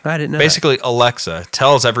AI. I didn't know. Basically, that. Alexa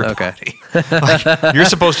tells everybody, like, you're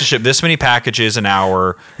supposed to ship this many packages an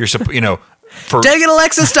hour. You're dang it,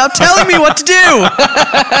 Alexa, stop telling me what to do.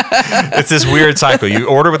 It's this weird cycle. You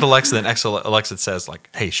order with Alexa, then Alexa says, like,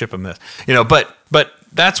 hey, ship them this. But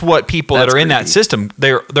that's what people that are in that system,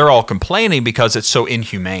 they're all complaining because it's so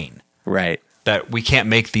inhumane. Right. That we can't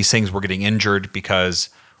make these things, we're getting injured because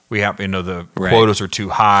we have, the quotas are too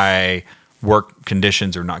high, work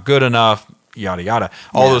conditions are not good enough, yada, yada.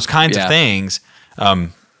 All those kinds of things.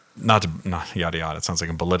 Not yada, yada. It sounds like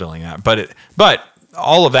I'm belittling that. But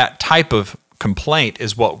all of that type of complaint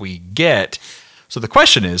is what we get. So the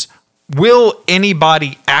question is, will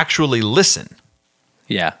anybody actually listen?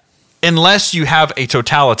 Yeah. Unless you have a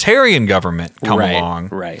totalitarian government come along.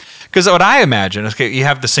 Right. Because what I imagine is, okay, you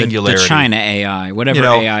have the Singularity. The China AI, whatever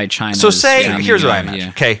AI China so is. Here's what I imagine.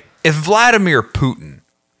 Okay, if Vladimir Putin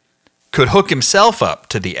could hook himself up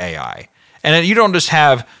to the AI, and you don't just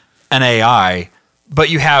have an AI, but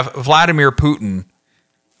you have Vladimir Putin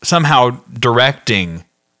somehow directing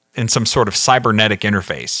in some sort of cybernetic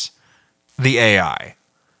interface the AI,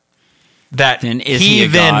 that he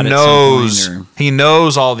then knows, he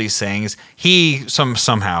knows all these things. He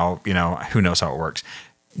somehow, who knows how it works,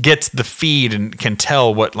 gets the feed and can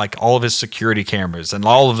tell what, like, all of his security cameras and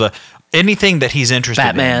all of anything that he's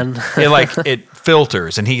interested in. It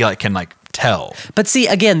filters and he can tell. But see,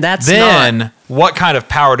 again, what kind of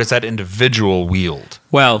power does that individual wield?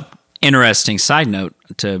 Well, interesting side note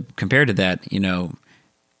to compare to that,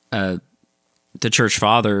 the church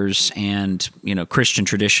fathers and Christian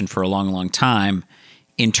tradition for a long, long time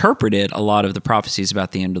interpreted a lot of the prophecies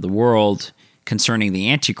about the end of the world concerning the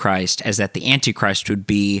Antichrist as that the Antichrist would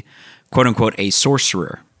be, quote unquote, a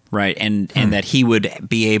sorcerer, right? And that he would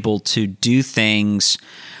be able to do things,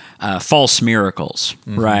 false miracles,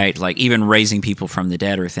 right? Like even raising people from the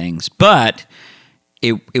dead or things. But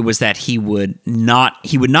it was that he would not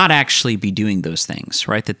actually be doing those things,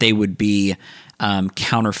 right? That they would be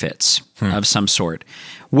counterfeits of some sort,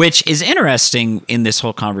 which is interesting in this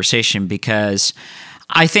whole conversation because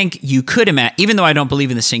I think you could imagine, even though I don't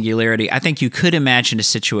believe in the singularity, I think you could imagine a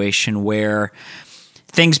situation where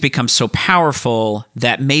things become so powerful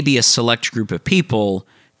that maybe a select group of people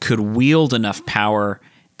could wield enough power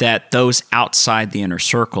that those outside the inner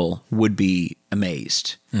circle would be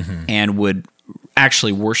amazed and would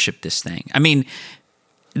actually worship this thing. I mean,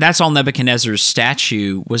 that's all Nebuchadnezzar's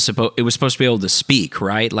statue was supposed to be able to speak,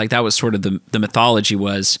 right? Like that was sort of the mythology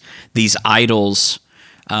was these idols,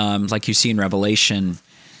 like you see in Revelation,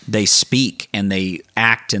 they speak and they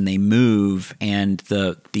act and they move, and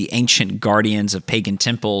the ancient guardians of pagan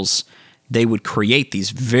temples, they would create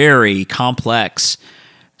these very complex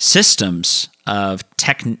systems of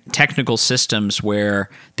technical systems where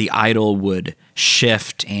the idol would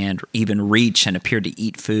shift and even reach and appear to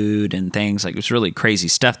eat food and things. Like it was really crazy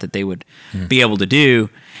stuff that they would be able to do.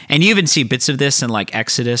 And you even see bits of this in like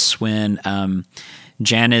Exodus when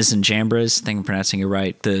Jannes and Jambres, I think I'm pronouncing it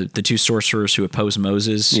right, the two sorcerers who oppose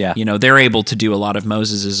Moses, they're able to do a lot of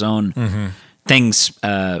Moses' own things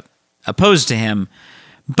opposed to him.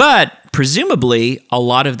 But presumably a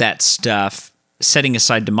lot of that stuff setting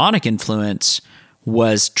aside demonic influence,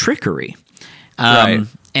 was trickery. Right.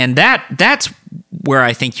 And that's where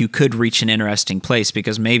I think you could reach an interesting place,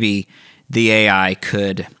 because maybe the AI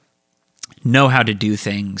could know how to do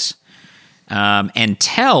things and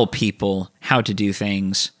tell people how to do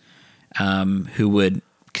things who would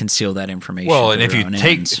conceal that information. Well, and for if their you own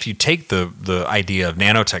take ends. if you take the idea of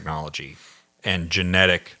nanotechnology and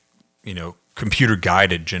genetic, computer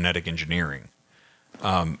guided genetic engineering,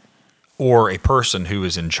 or a person who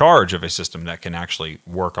is in charge of a system that can actually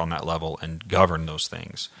work on that level and govern those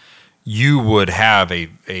things, you would have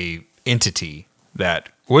a entity that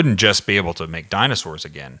wouldn't just be able to make dinosaurs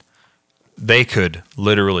again. They could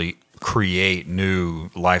literally create new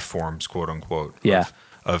life forms, quote unquote. Yeah.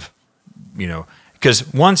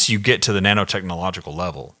 Because once you get to the nanotechnological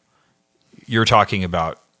level, you're talking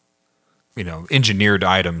about, engineered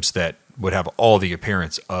items that would have all the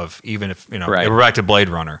appearance of, even if, Right. we're back to Blade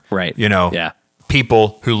Runner. Right. Yeah.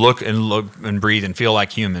 People who look and breathe and feel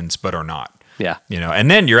like humans, but are not. Yeah. And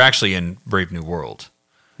then you're actually in Brave New World.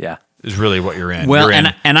 Yeah. Is really what you're in. Well, You're in,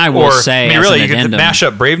 and I will say, as really, an you could addendum- mash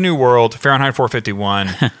up Brave New World, Fahrenheit 451,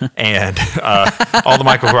 and all the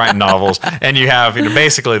Michael Crichton novels, and you have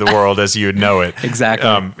basically the world as you would know it. Exactly.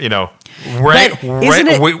 Isn't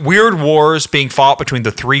it- weird wars being fought between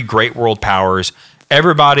the three great world powers.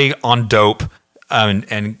 Everybody on dope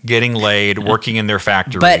and getting laid, working in their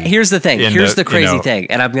factory. But here's the thing. Here's the crazy thing,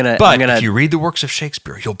 and I'm gonna. If you read the works of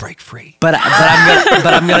Shakespeare, you'll break free. But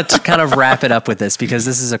I'm gonna kind of wrap it up with this, because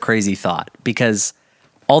this is a crazy thought. Because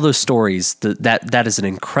all those stories, that is an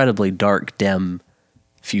incredibly dark, dim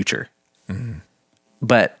future. Mm-hmm.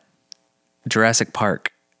 But Jurassic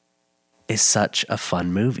Park is such a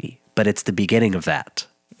fun movie. But it's the beginning of that.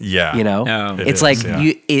 Yeah. Oh. It's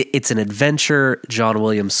it's an adventure. John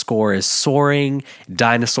Williams' score is soaring.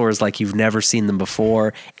 Dinosaurs like you've never seen them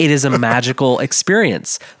before. It is a magical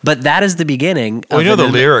experience. But that is the beginning. Well, of you know the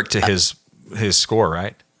lyric to his score,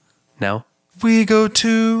 right? No. We go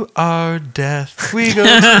to our death. We go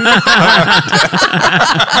to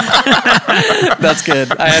That's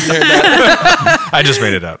good. I hadn't heard that. I just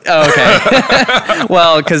made it up. Oh, okay.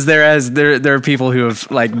 Well, because there are people who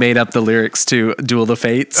have made up the lyrics to Duel of the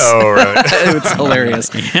Fates. Oh, right. It's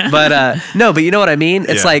hilarious. But no, but you know what I mean?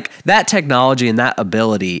 It's Yeah. like that technology and that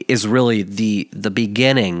ability is really the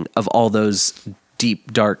beginning of all those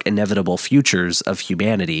deep, dark, inevitable futures of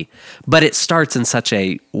humanity. But it starts in such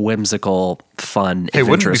a whimsical, fun, Hey,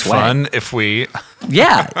 wouldn't it be adventurous way. fun if we...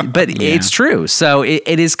 Yeah, but it's true. So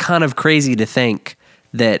it is kind of crazy to think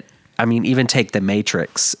that, even take The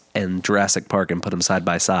Matrix and Jurassic Park and put them side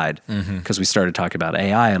by side, because we started talking about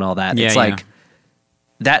AI and all that. Yeah, It's yeah. like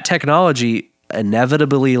that technology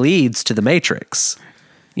inevitably leads to The Matrix,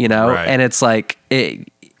 Right. and it's like,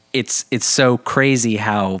 it's so crazy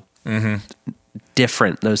how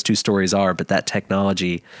different those two stories are, but that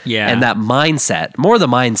technology and that mindset, more the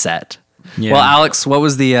mindset. Yeah. Well, Alex, what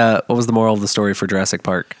was the moral of the story for Jurassic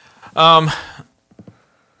Park? I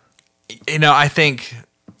think...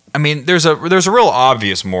 there's a real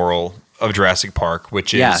obvious moral of Jurassic Park,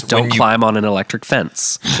 which is... don't climb on an electric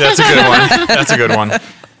fence. That's a good one. That's a good one.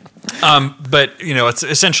 But, it's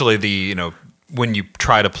essentially when you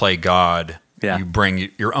try to play God... Yeah. You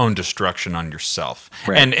bring your own destruction on yourself.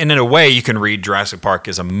 Right. And in a way, you can read Jurassic Park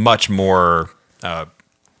as a much more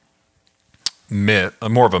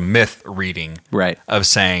more of a myth reading Right. of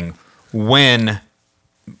saying when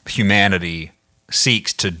humanity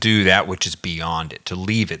seeks to do that which is beyond it, to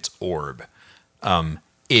leave its orb,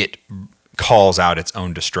 it calls out its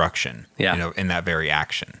own destruction, Yeah. in that very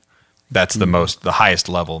action. That's the highest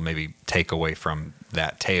level maybe takeaway from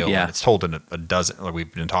that tale. Yeah. And it's told in a dozen, like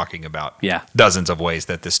we've been talking about, Yeah. dozens of ways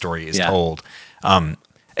that this story is Yeah. told. And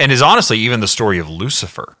is honestly even the story of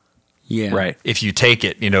Lucifer. Yeah. Right. If you take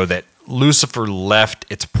it, that Lucifer left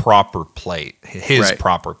its proper place, his Right.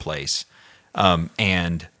 proper place,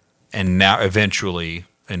 and now eventually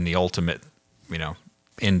in the ultimate,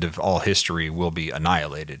 end of all history will be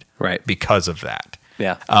annihilated, Right. because of that.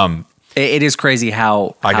 Yeah. It is crazy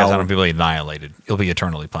how. I guess I don't be annihilated. He'll be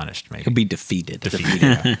eternally punished, maybe. He'll be defeated.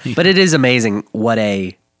 But it is amazing what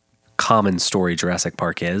a common story Jurassic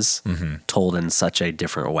Park is, told in such a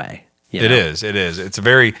different way. It is. It's a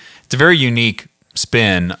very unique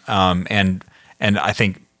spin, and I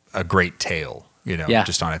think a great tale.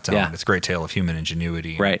 Just on its own. Yeah. It's a great tale of human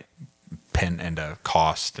ingenuity, Right. pen and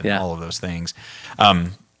cost, and Yeah. all of those things.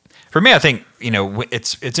 For me, I think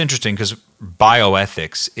it's interesting because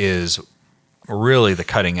bioethics is really the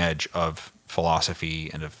cutting edge of philosophy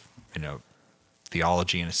and of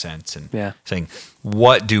theology in a sense, and Yeah. saying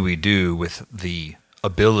what do we do with the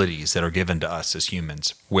abilities that are given to us as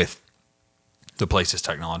humans with the places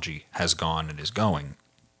technology has gone and is going.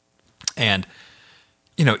 And,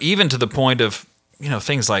 even to the point of,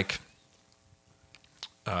 things like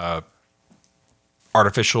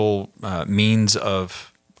artificial means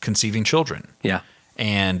of conceiving children. Yeah.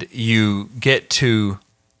 And you get to,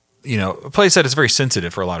 a place that is very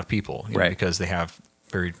sensitive for a lot of people, right, because they have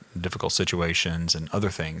very difficult situations and other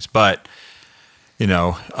things. But, we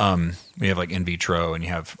have like in vitro and you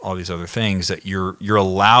have all these other things that you're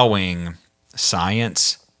allowing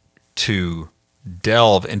science to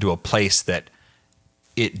delve into a place that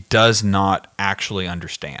it does not actually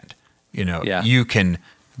understand. You can,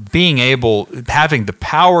 having the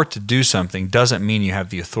power to do something doesn't mean you have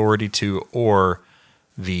the authority to or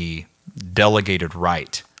the delegated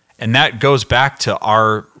right. And that goes back to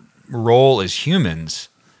our role as humans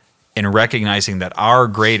in recognizing that our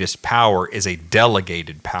greatest power is a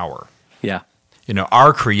delegated power. Yeah.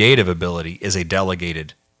 Our creative ability is a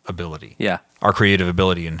delegated ability. Yeah. Our creative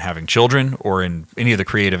ability in having children or in any of the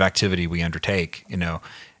creative activity we undertake,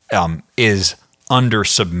 is under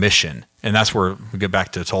submission. And that's where we get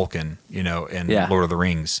back to Tolkien, in Lord of the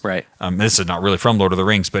Rings. Right. This is not really from Lord of the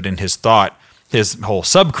Rings, but in his thought, his whole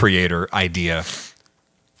sub-creator idea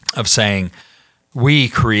of saying we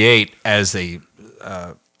create as a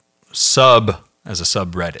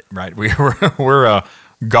subreddit, right? We're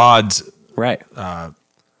God's right.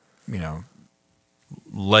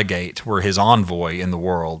 Legate. We're his envoy in the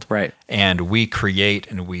world, right? And we create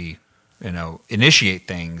and we initiate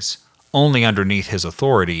things only underneath his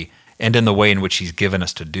authority and in the way in which he's given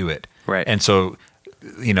us to do it, right? And so,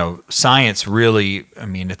 science really,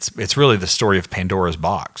 it's really the story of Pandora's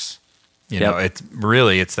box.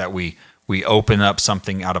 It's that we open up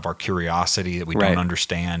something out of our curiosity that we don't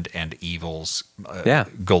understand, and evils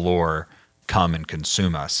galore come and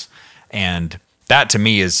consume us. And that to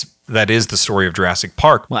me is the story of Jurassic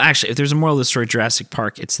Park. Well, actually, if there's a moral of the story of Jurassic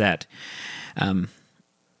Park, it's that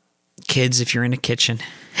kids, if you're in a kitchen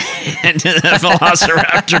and the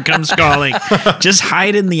velociraptor comes calling, just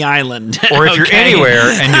hide in the island. Or if you're anywhere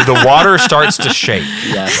and the water starts to shake.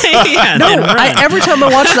 Yes. Every time I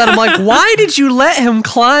watch that, I'm like, why did you let him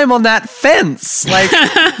climb on that fence? Like,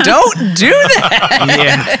 don't do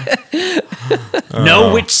that. Yeah.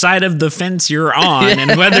 Know which side of the fence you're on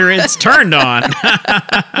and whether it's turned on.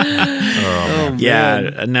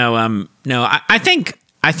 I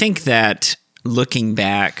think that looking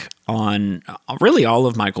back on really all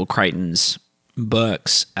of Michael Crichton's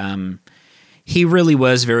books, he really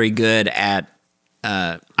was very good at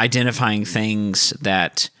identifying things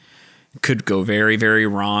that could go very, very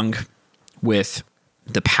wrong with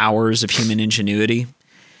the powers of human ingenuity.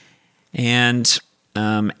 And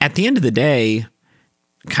at the end of the day,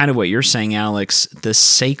 kind of what you're saying, Alex, the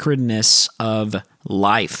sacredness of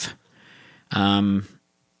life.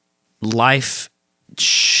 Life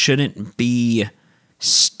shouldn't be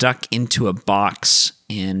stuck into a box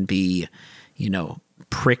and be,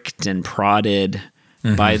 pricked and prodded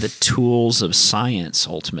by the tools of science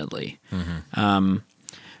ultimately.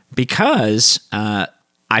 Because I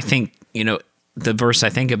think, the verse I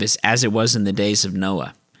think of is, as it was in the days of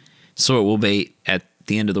Noah, so it will be at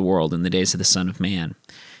the end of the world in the days of the Son of Man.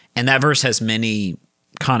 And that verse has many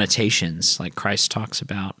connotations, like Christ talks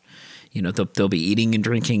about, they'll be eating and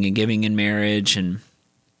drinking and giving in marriage.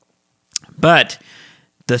 But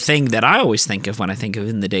the thing that I always think of when I think of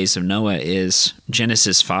in the days of Noah is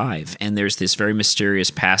Genesis 5. And there's this very mysterious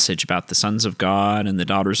passage about the sons of God and the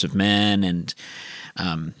daughters of men. And,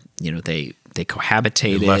 they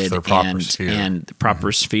cohabitated they left their proper sphere. And the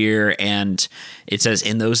proper sphere. And it says,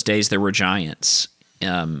 in those days there were giants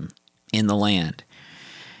in the land.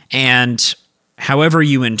 And however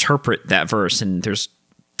you interpret that verse, and there's a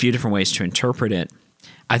few different ways to interpret it,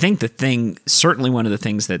 I think certainly one of the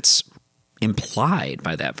things that's implied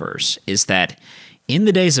by that verse is that in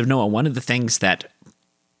the days of Noah, one of the things that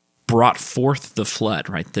brought forth the flood,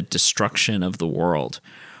 right, the destruction of the world,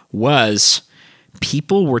 was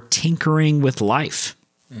people were tinkering with life.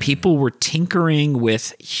 People were tinkering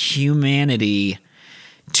with humanity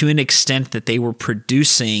to an extent that they were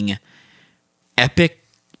producing epic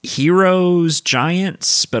heroes,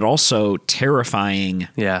 giants, but also terrifying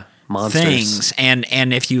monsters. Things. And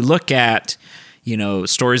if you look at,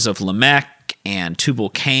 stories of Lamech and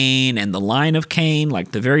Tubal-Cain and the line of Cain,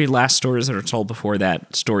 like the very last stories that are told before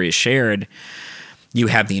that story is shared, you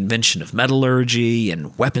have the invention of metallurgy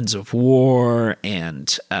and weapons of war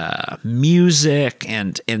and music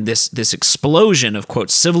and this explosion of, quote,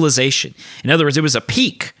 civilization. In other words, it was a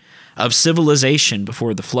peak of civilization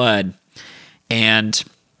before the flood. And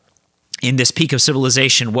in this peak of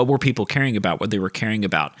civilization, what were people caring about? What they were caring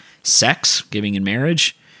about? Sex, giving in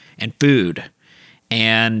marriage, and food.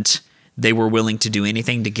 and they were willing to do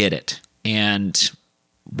anything to get it. And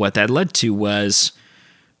what that led to was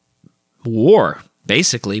war,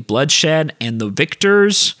 basically bloodshed, and the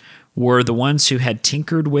victors were the ones who had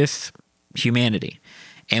tinkered with humanity.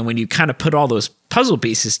 And when you kind of put all those puzzle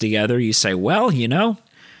pieces together, you say, well,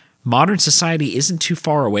 modern society isn't too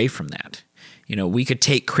far away from that. We could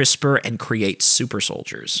take CRISPR and create super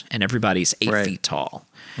soldiers, and everybody's 8 feet tall.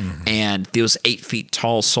 Mm-hmm. And those 8 feet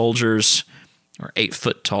tall soldiers, or 8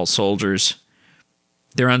 foot tall soldiers,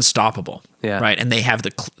 they're unstoppable, right? And they have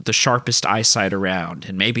the sharpest eyesight around.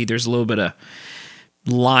 And maybe there's a little bit of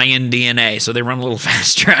lion DNA, so they run a little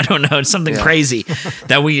faster. I don't know. It's something crazy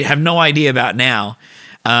that we have no idea about now.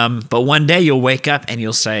 But one day you'll wake up and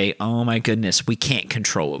you'll say, oh my goodness, we can't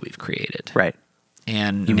control what we've created. Right.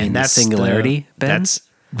 And you mean that's the singularity, Ben? That's,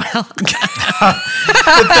 well, that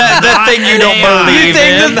thing you don't believe you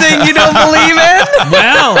think in. the thing you don't believe in?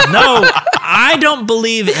 Well, no, I don't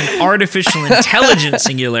believe in artificial intelligence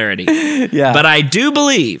singularity. Yeah. But I do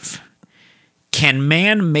believe, can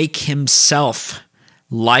man make himself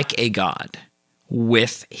like a god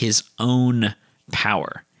with his own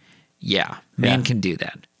power? Yeah, man can do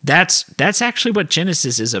that. That's actually what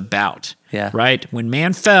Genesis is about. Yeah. Right? When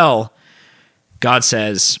man fell, God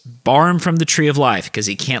says, bar him from the tree of life because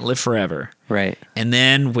he can't live forever. Right. And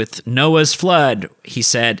then with Noah's flood, he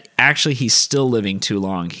said, actually, he's still living too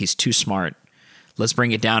long. He's too smart. Let's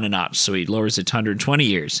bring it down a notch. So he lowers it to 120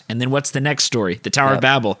 years. And then what's the next story? The Tower of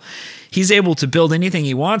Babel. He's able to build anything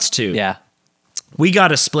he wants to. Yeah. We got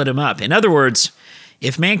to split him up. In other words,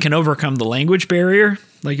 if man can overcome the language barrier,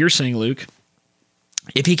 like you're saying, Luke,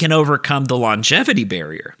 if he can overcome the longevity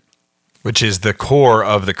barrier, which is the core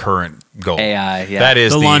of the current goal. AI, yeah. That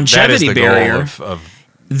is the longevity that is the barrier. Goal of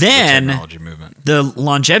then the technology movement. The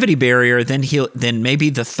longevity barrier, then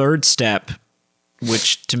maybe the third step,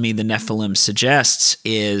 which to me the Nephilim suggests,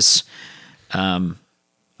 is a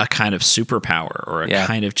kind of superpower or a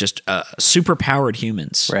kind of just superpowered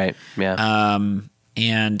humans. Right. Yeah.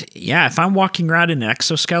 And yeah, if I'm walking around in an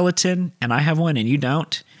exoskeleton and I have one and you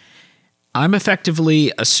don't, I'm effectively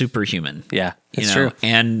a superhuman. Yeah, that's true.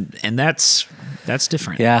 And that's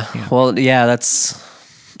different. Yeah. Well, yeah, that's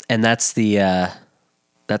the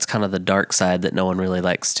that's kind of the dark side that no one really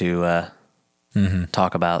likes to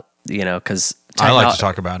talk about, because I like to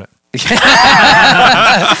talk about it. What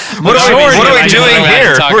are we doing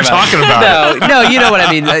here? We're talking about it. No, you know what I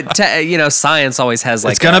mean. Science always has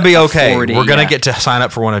like it's gonna be okay. authority. We're gonna get to sign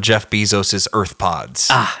up for one of Jeff Bezos's Earth pods.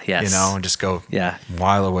 Ah, yes. And just go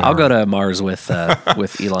while away. I'll go to Mars with Elon.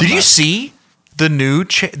 Did you Musk. see the new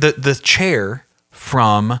the chair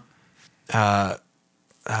from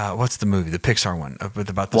what's the movie? The Pixar one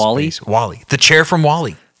about the WALL-E? space. WALL-E. The chair from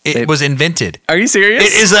WALL-E. It was invented. Are you serious?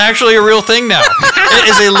 It is actually a real thing now. It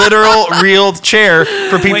is a literal, real chair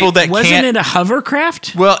for people that wasn't can't. Wasn't it a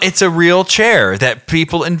hovercraft? Well, it's a real chair that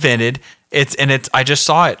people invented. I just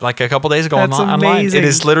saw it like a couple days ago That's online. amazing. It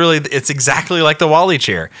is literally, it's exactly like the WALL-E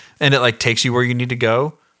chair, and it like takes you where you need to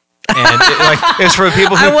go. And it's for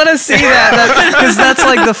people who I want to see that because that's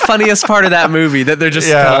like the funniest part of that movie. That they're just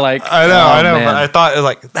kind of like, I know. man. But I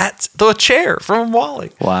thought that's the chair from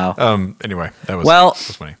WALL-E. Wow. Anyway, that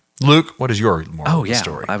was funny. Luke, what is your moral of the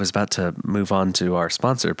story? I was about to move on to our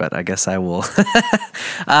sponsor, but I guess I will.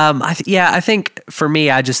 I think for me,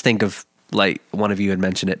 I just think of like one of you had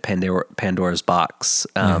mentioned it, Pandora's Box.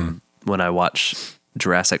 When I watch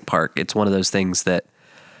Jurassic Park, it's one of those things that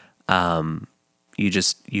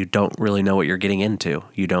you don't really know what you're getting into.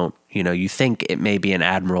 You think it may be an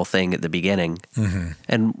admirable thing at the beginning,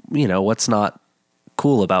 and what's not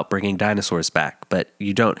cool about bringing dinosaurs back, but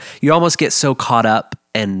you almost get so caught up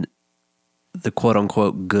in the quote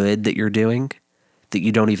unquote good that you're doing that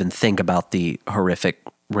you don't even think about the horrific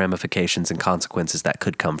ramifications and consequences that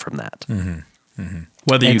could come from that.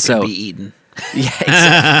 Whether you can be eaten.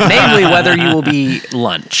 Yeah, namely whether you will be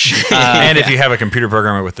lunch. And if you have a computer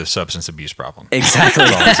programmer with a substance abuse problem. Exactly.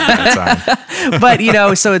 But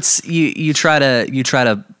so it's you try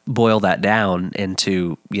to boil that down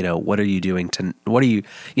into, what are you doing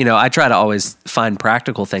I try to always find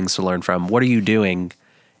practical things to learn from. What are you doing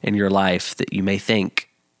in your life that you may think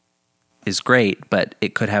is great, but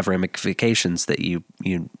it could have ramifications that you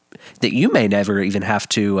may never even have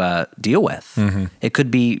to deal with. It could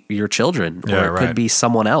be your children, or it could be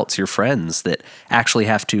someone else, your friends, that actually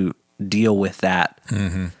have to deal with that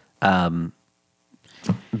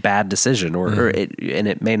bad decision, and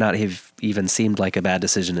it may not have even seemed like a bad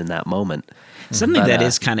decision in that moment. Something that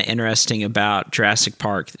is kind of interesting about Jurassic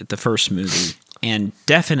Park, the first movie, and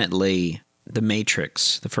definitely The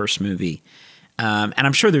Matrix, the first movie, and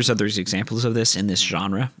I'm sure there's other examples of this in this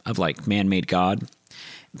genre of like man-made God.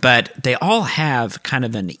 But they all have kind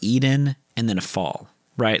of an Eden and then a fall,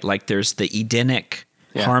 right? Like there's the Edenic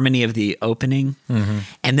harmony of the opening,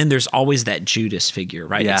 and then there's always that Judas figure,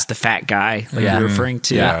 right? It's the fat guy like you're referring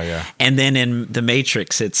to. And then in The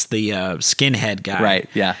Matrix, it's the skinhead guy, right?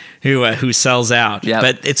 Yeah, who sells out.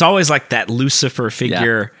 But it's always like that Lucifer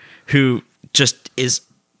figure who just is.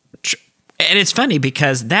 And it's funny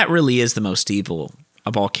because that really is the most evil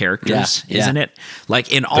of all characters, isn't it?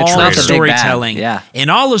 Like in all of storytelling, in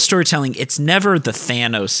all of storytelling, it's never the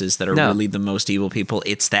Thanoses that are really the most evil people.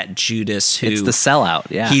 It's that Judas who it's the sellout.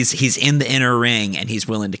 Yeah, he's in the inner ring and he's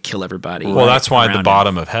willing to kill everybody. Well, that's why the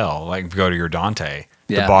bottom of hell, like go to your Dante,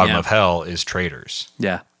 the bottom of hell is traitors.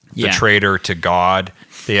 Yeah, the traitor to God.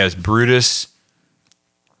 He has Brutus,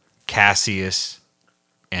 Cassius,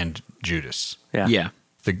 and Judas. Yeah.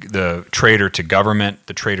 The traitor to government,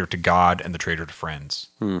 the traitor to God, and the traitor to friends.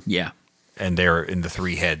 Yeah. And they're in the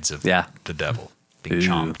three heads of the devil being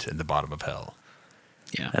chomped in the bottom of hell.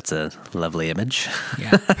 Yeah. That's a lovely image.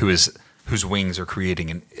 Yeah. Whose wings are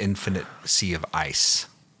creating an infinite sea of ice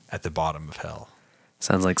at the bottom of hell.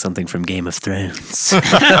 Sounds like something from Game of Thrones.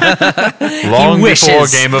 Long before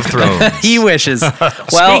Game of Thrones. He wishes.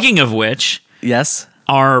 Well, speaking of which, yes.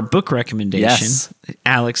 Our book recommendation,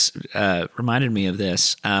 Alex reminded me of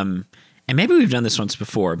this, and maybe we've done this once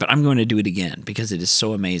before, but I'm going to do it again because it is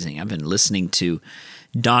so amazing. I've been listening to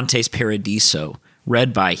Dante's Paradiso,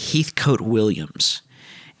 read by Heathcote Williams,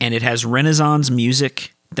 and it has Renaissance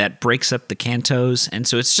music that breaks up the cantos, and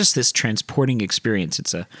so it's just this transporting experience.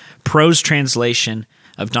 It's a prose translation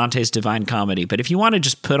of Dante's Divine Comedy, but if you want to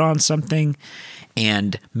just put on something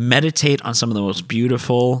and meditate on some of the most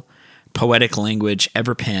beautiful poetic language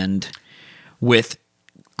ever penned with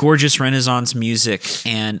gorgeous Renaissance music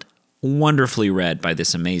and wonderfully read by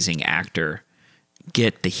this amazing actor,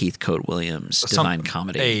 get the Heathcote Williams Divine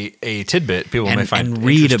Comedy. A tidbit people may find and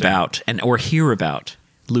read about or hear about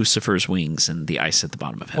Lucifer's wings and the ice at the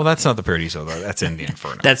bottom of hell. Well, that's not the Paradiso, though. That's in the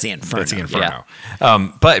Inferno. That's the Inferno.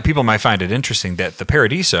 But people might find it interesting that the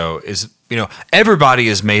Paradiso is, everybody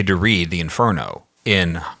is made to read the Inferno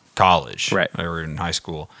in college or in high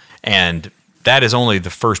school. And that is only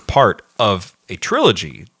the first part of a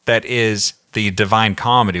trilogy that is the Divine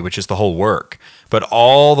Comedy, which is the whole work. But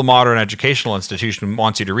all the modern educational institution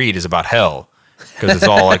wants you to read is about hell. Because it's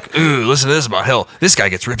all like, ooh, listen to this about hell. This guy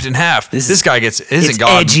gets ripped in half. This guy gets isn't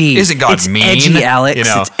God mean? Edgy, Alex.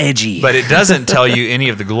 It's edgy. But it doesn't tell you any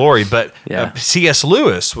of the glory. But C.S.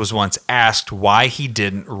 Lewis was once asked why he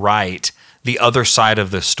didn't write the other side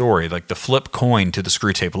of the story, like the flip coin to the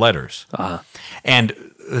Screwtape Letters. And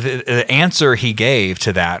the answer he gave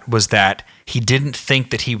to that was that he didn't think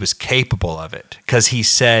that he was capable of it, because he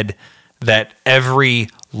said that every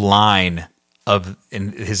line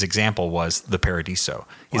in his example was the Paradiso.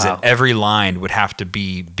 He said every line would have to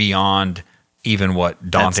be beyond even what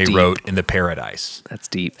Dante wrote in the Paradise. That's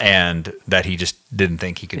deep. And that he just didn't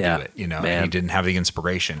think he could do it, and he didn't have the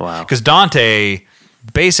inspiration. Wow. Because Dante,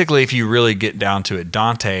 basically, if you really get down to it,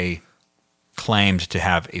 Dante claimed to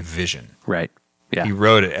have a vision. Right. Yeah. He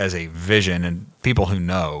wrote it as a vision, and people who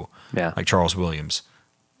know, like Charles Williams,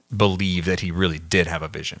 believe that he really did have a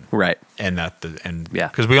vision. Right. And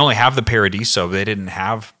because we only have the Paradiso, they didn't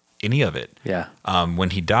have any of it. Yeah. When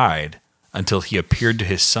he died, until he appeared to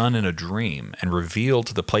his son in a dream and revealed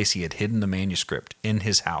the place he had hidden the manuscript in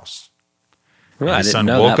his house. Well, his son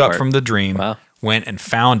woke up from the dream, went and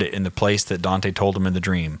found it in the place that Dante told him in the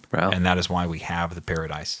dream. Wow. And that is why we have the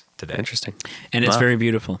Paradise today. Interesting. And it's very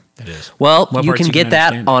beautiful. It is. Well, you can get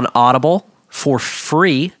that on Audible for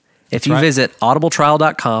free if you visit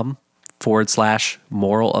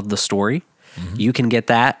audibletrial.com/moral of the story. You can get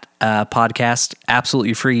that podcast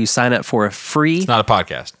absolutely free. You sign up for a free... It's not a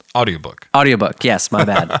podcast. Audiobook. Yes, my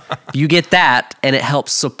bad. You get that, and it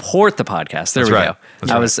helps support the podcast. There we go.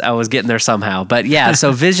 I was getting there somehow. But yeah,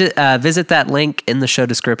 so visit that link in the show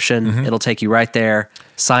description. It'll take you right there.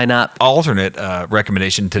 Sign up. Alternate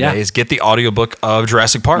recommendation today is get the audiobook of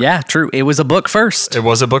Jurassic Park. Yeah, true. It was a book first.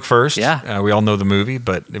 Yeah. We all know the movie,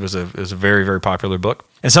 but it was a very, very popular book.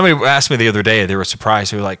 And somebody asked me the other day, they were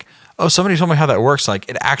surprised. They were like, oh, somebody told me how that works. Like,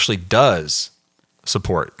 it actually does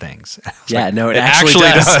support things. Yeah, like, no, it actually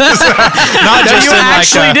does. Not just you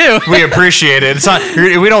actually do. We appreciate it. It's not.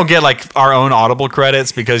 We don't get like our own Audible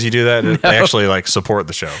credits because you do that. No. They actually like support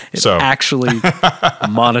the show. It actually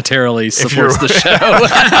monetarily supports the show.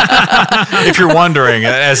 If you're wondering,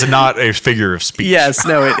 as not a figure of speech. Yes,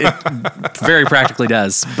 no, it very practically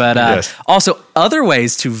does. But also, other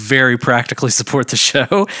ways to very practically support the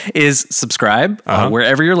show is subscribe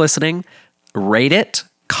wherever you're listening, rate it,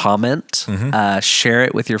 comment, share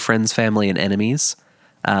it with your friends, family, and enemies.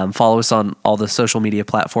 Follow us on all the social media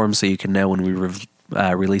platforms so you can know when we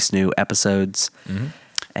release new episodes. Mm-hmm.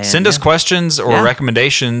 And send us questions or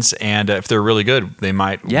recommendations, and if they're really good, they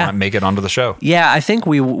might make it onto the show. Yeah, I think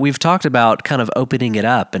we've talked about kind of opening it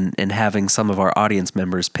up and having some of our audience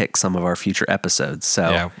members pick some of our future episodes.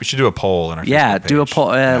 So we should do a poll in our Facebook page. Do a poll.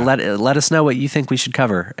 Let us know what you think we should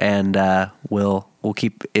cover, and we'll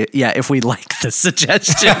keep it. Yeah, if we like the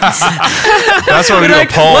suggestions. That's why we do a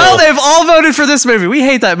poll. Well, they've all voted for this movie. We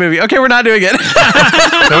hate that movie. Okay, we're not doing it.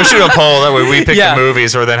 No, we should do a poll. That way we pick the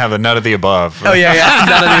movies or then have the none of the above. Oh, yeah.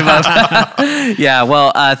 None of the above. Yeah,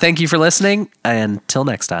 well, thank you for listening. Until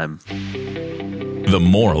next time. The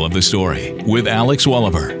Moral of the Story with Alex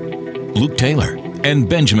Wolliver, Luke Taylor, and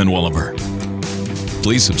Benjamin Wolliver.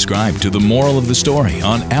 Please subscribe to The Moral of the Story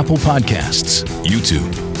on Apple Podcasts,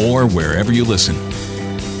 YouTube, or wherever you listen.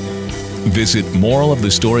 Visit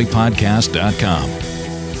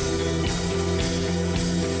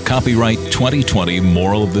moralofthestorypodcast.com. Copyright 2020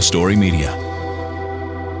 Moral of the Story Media.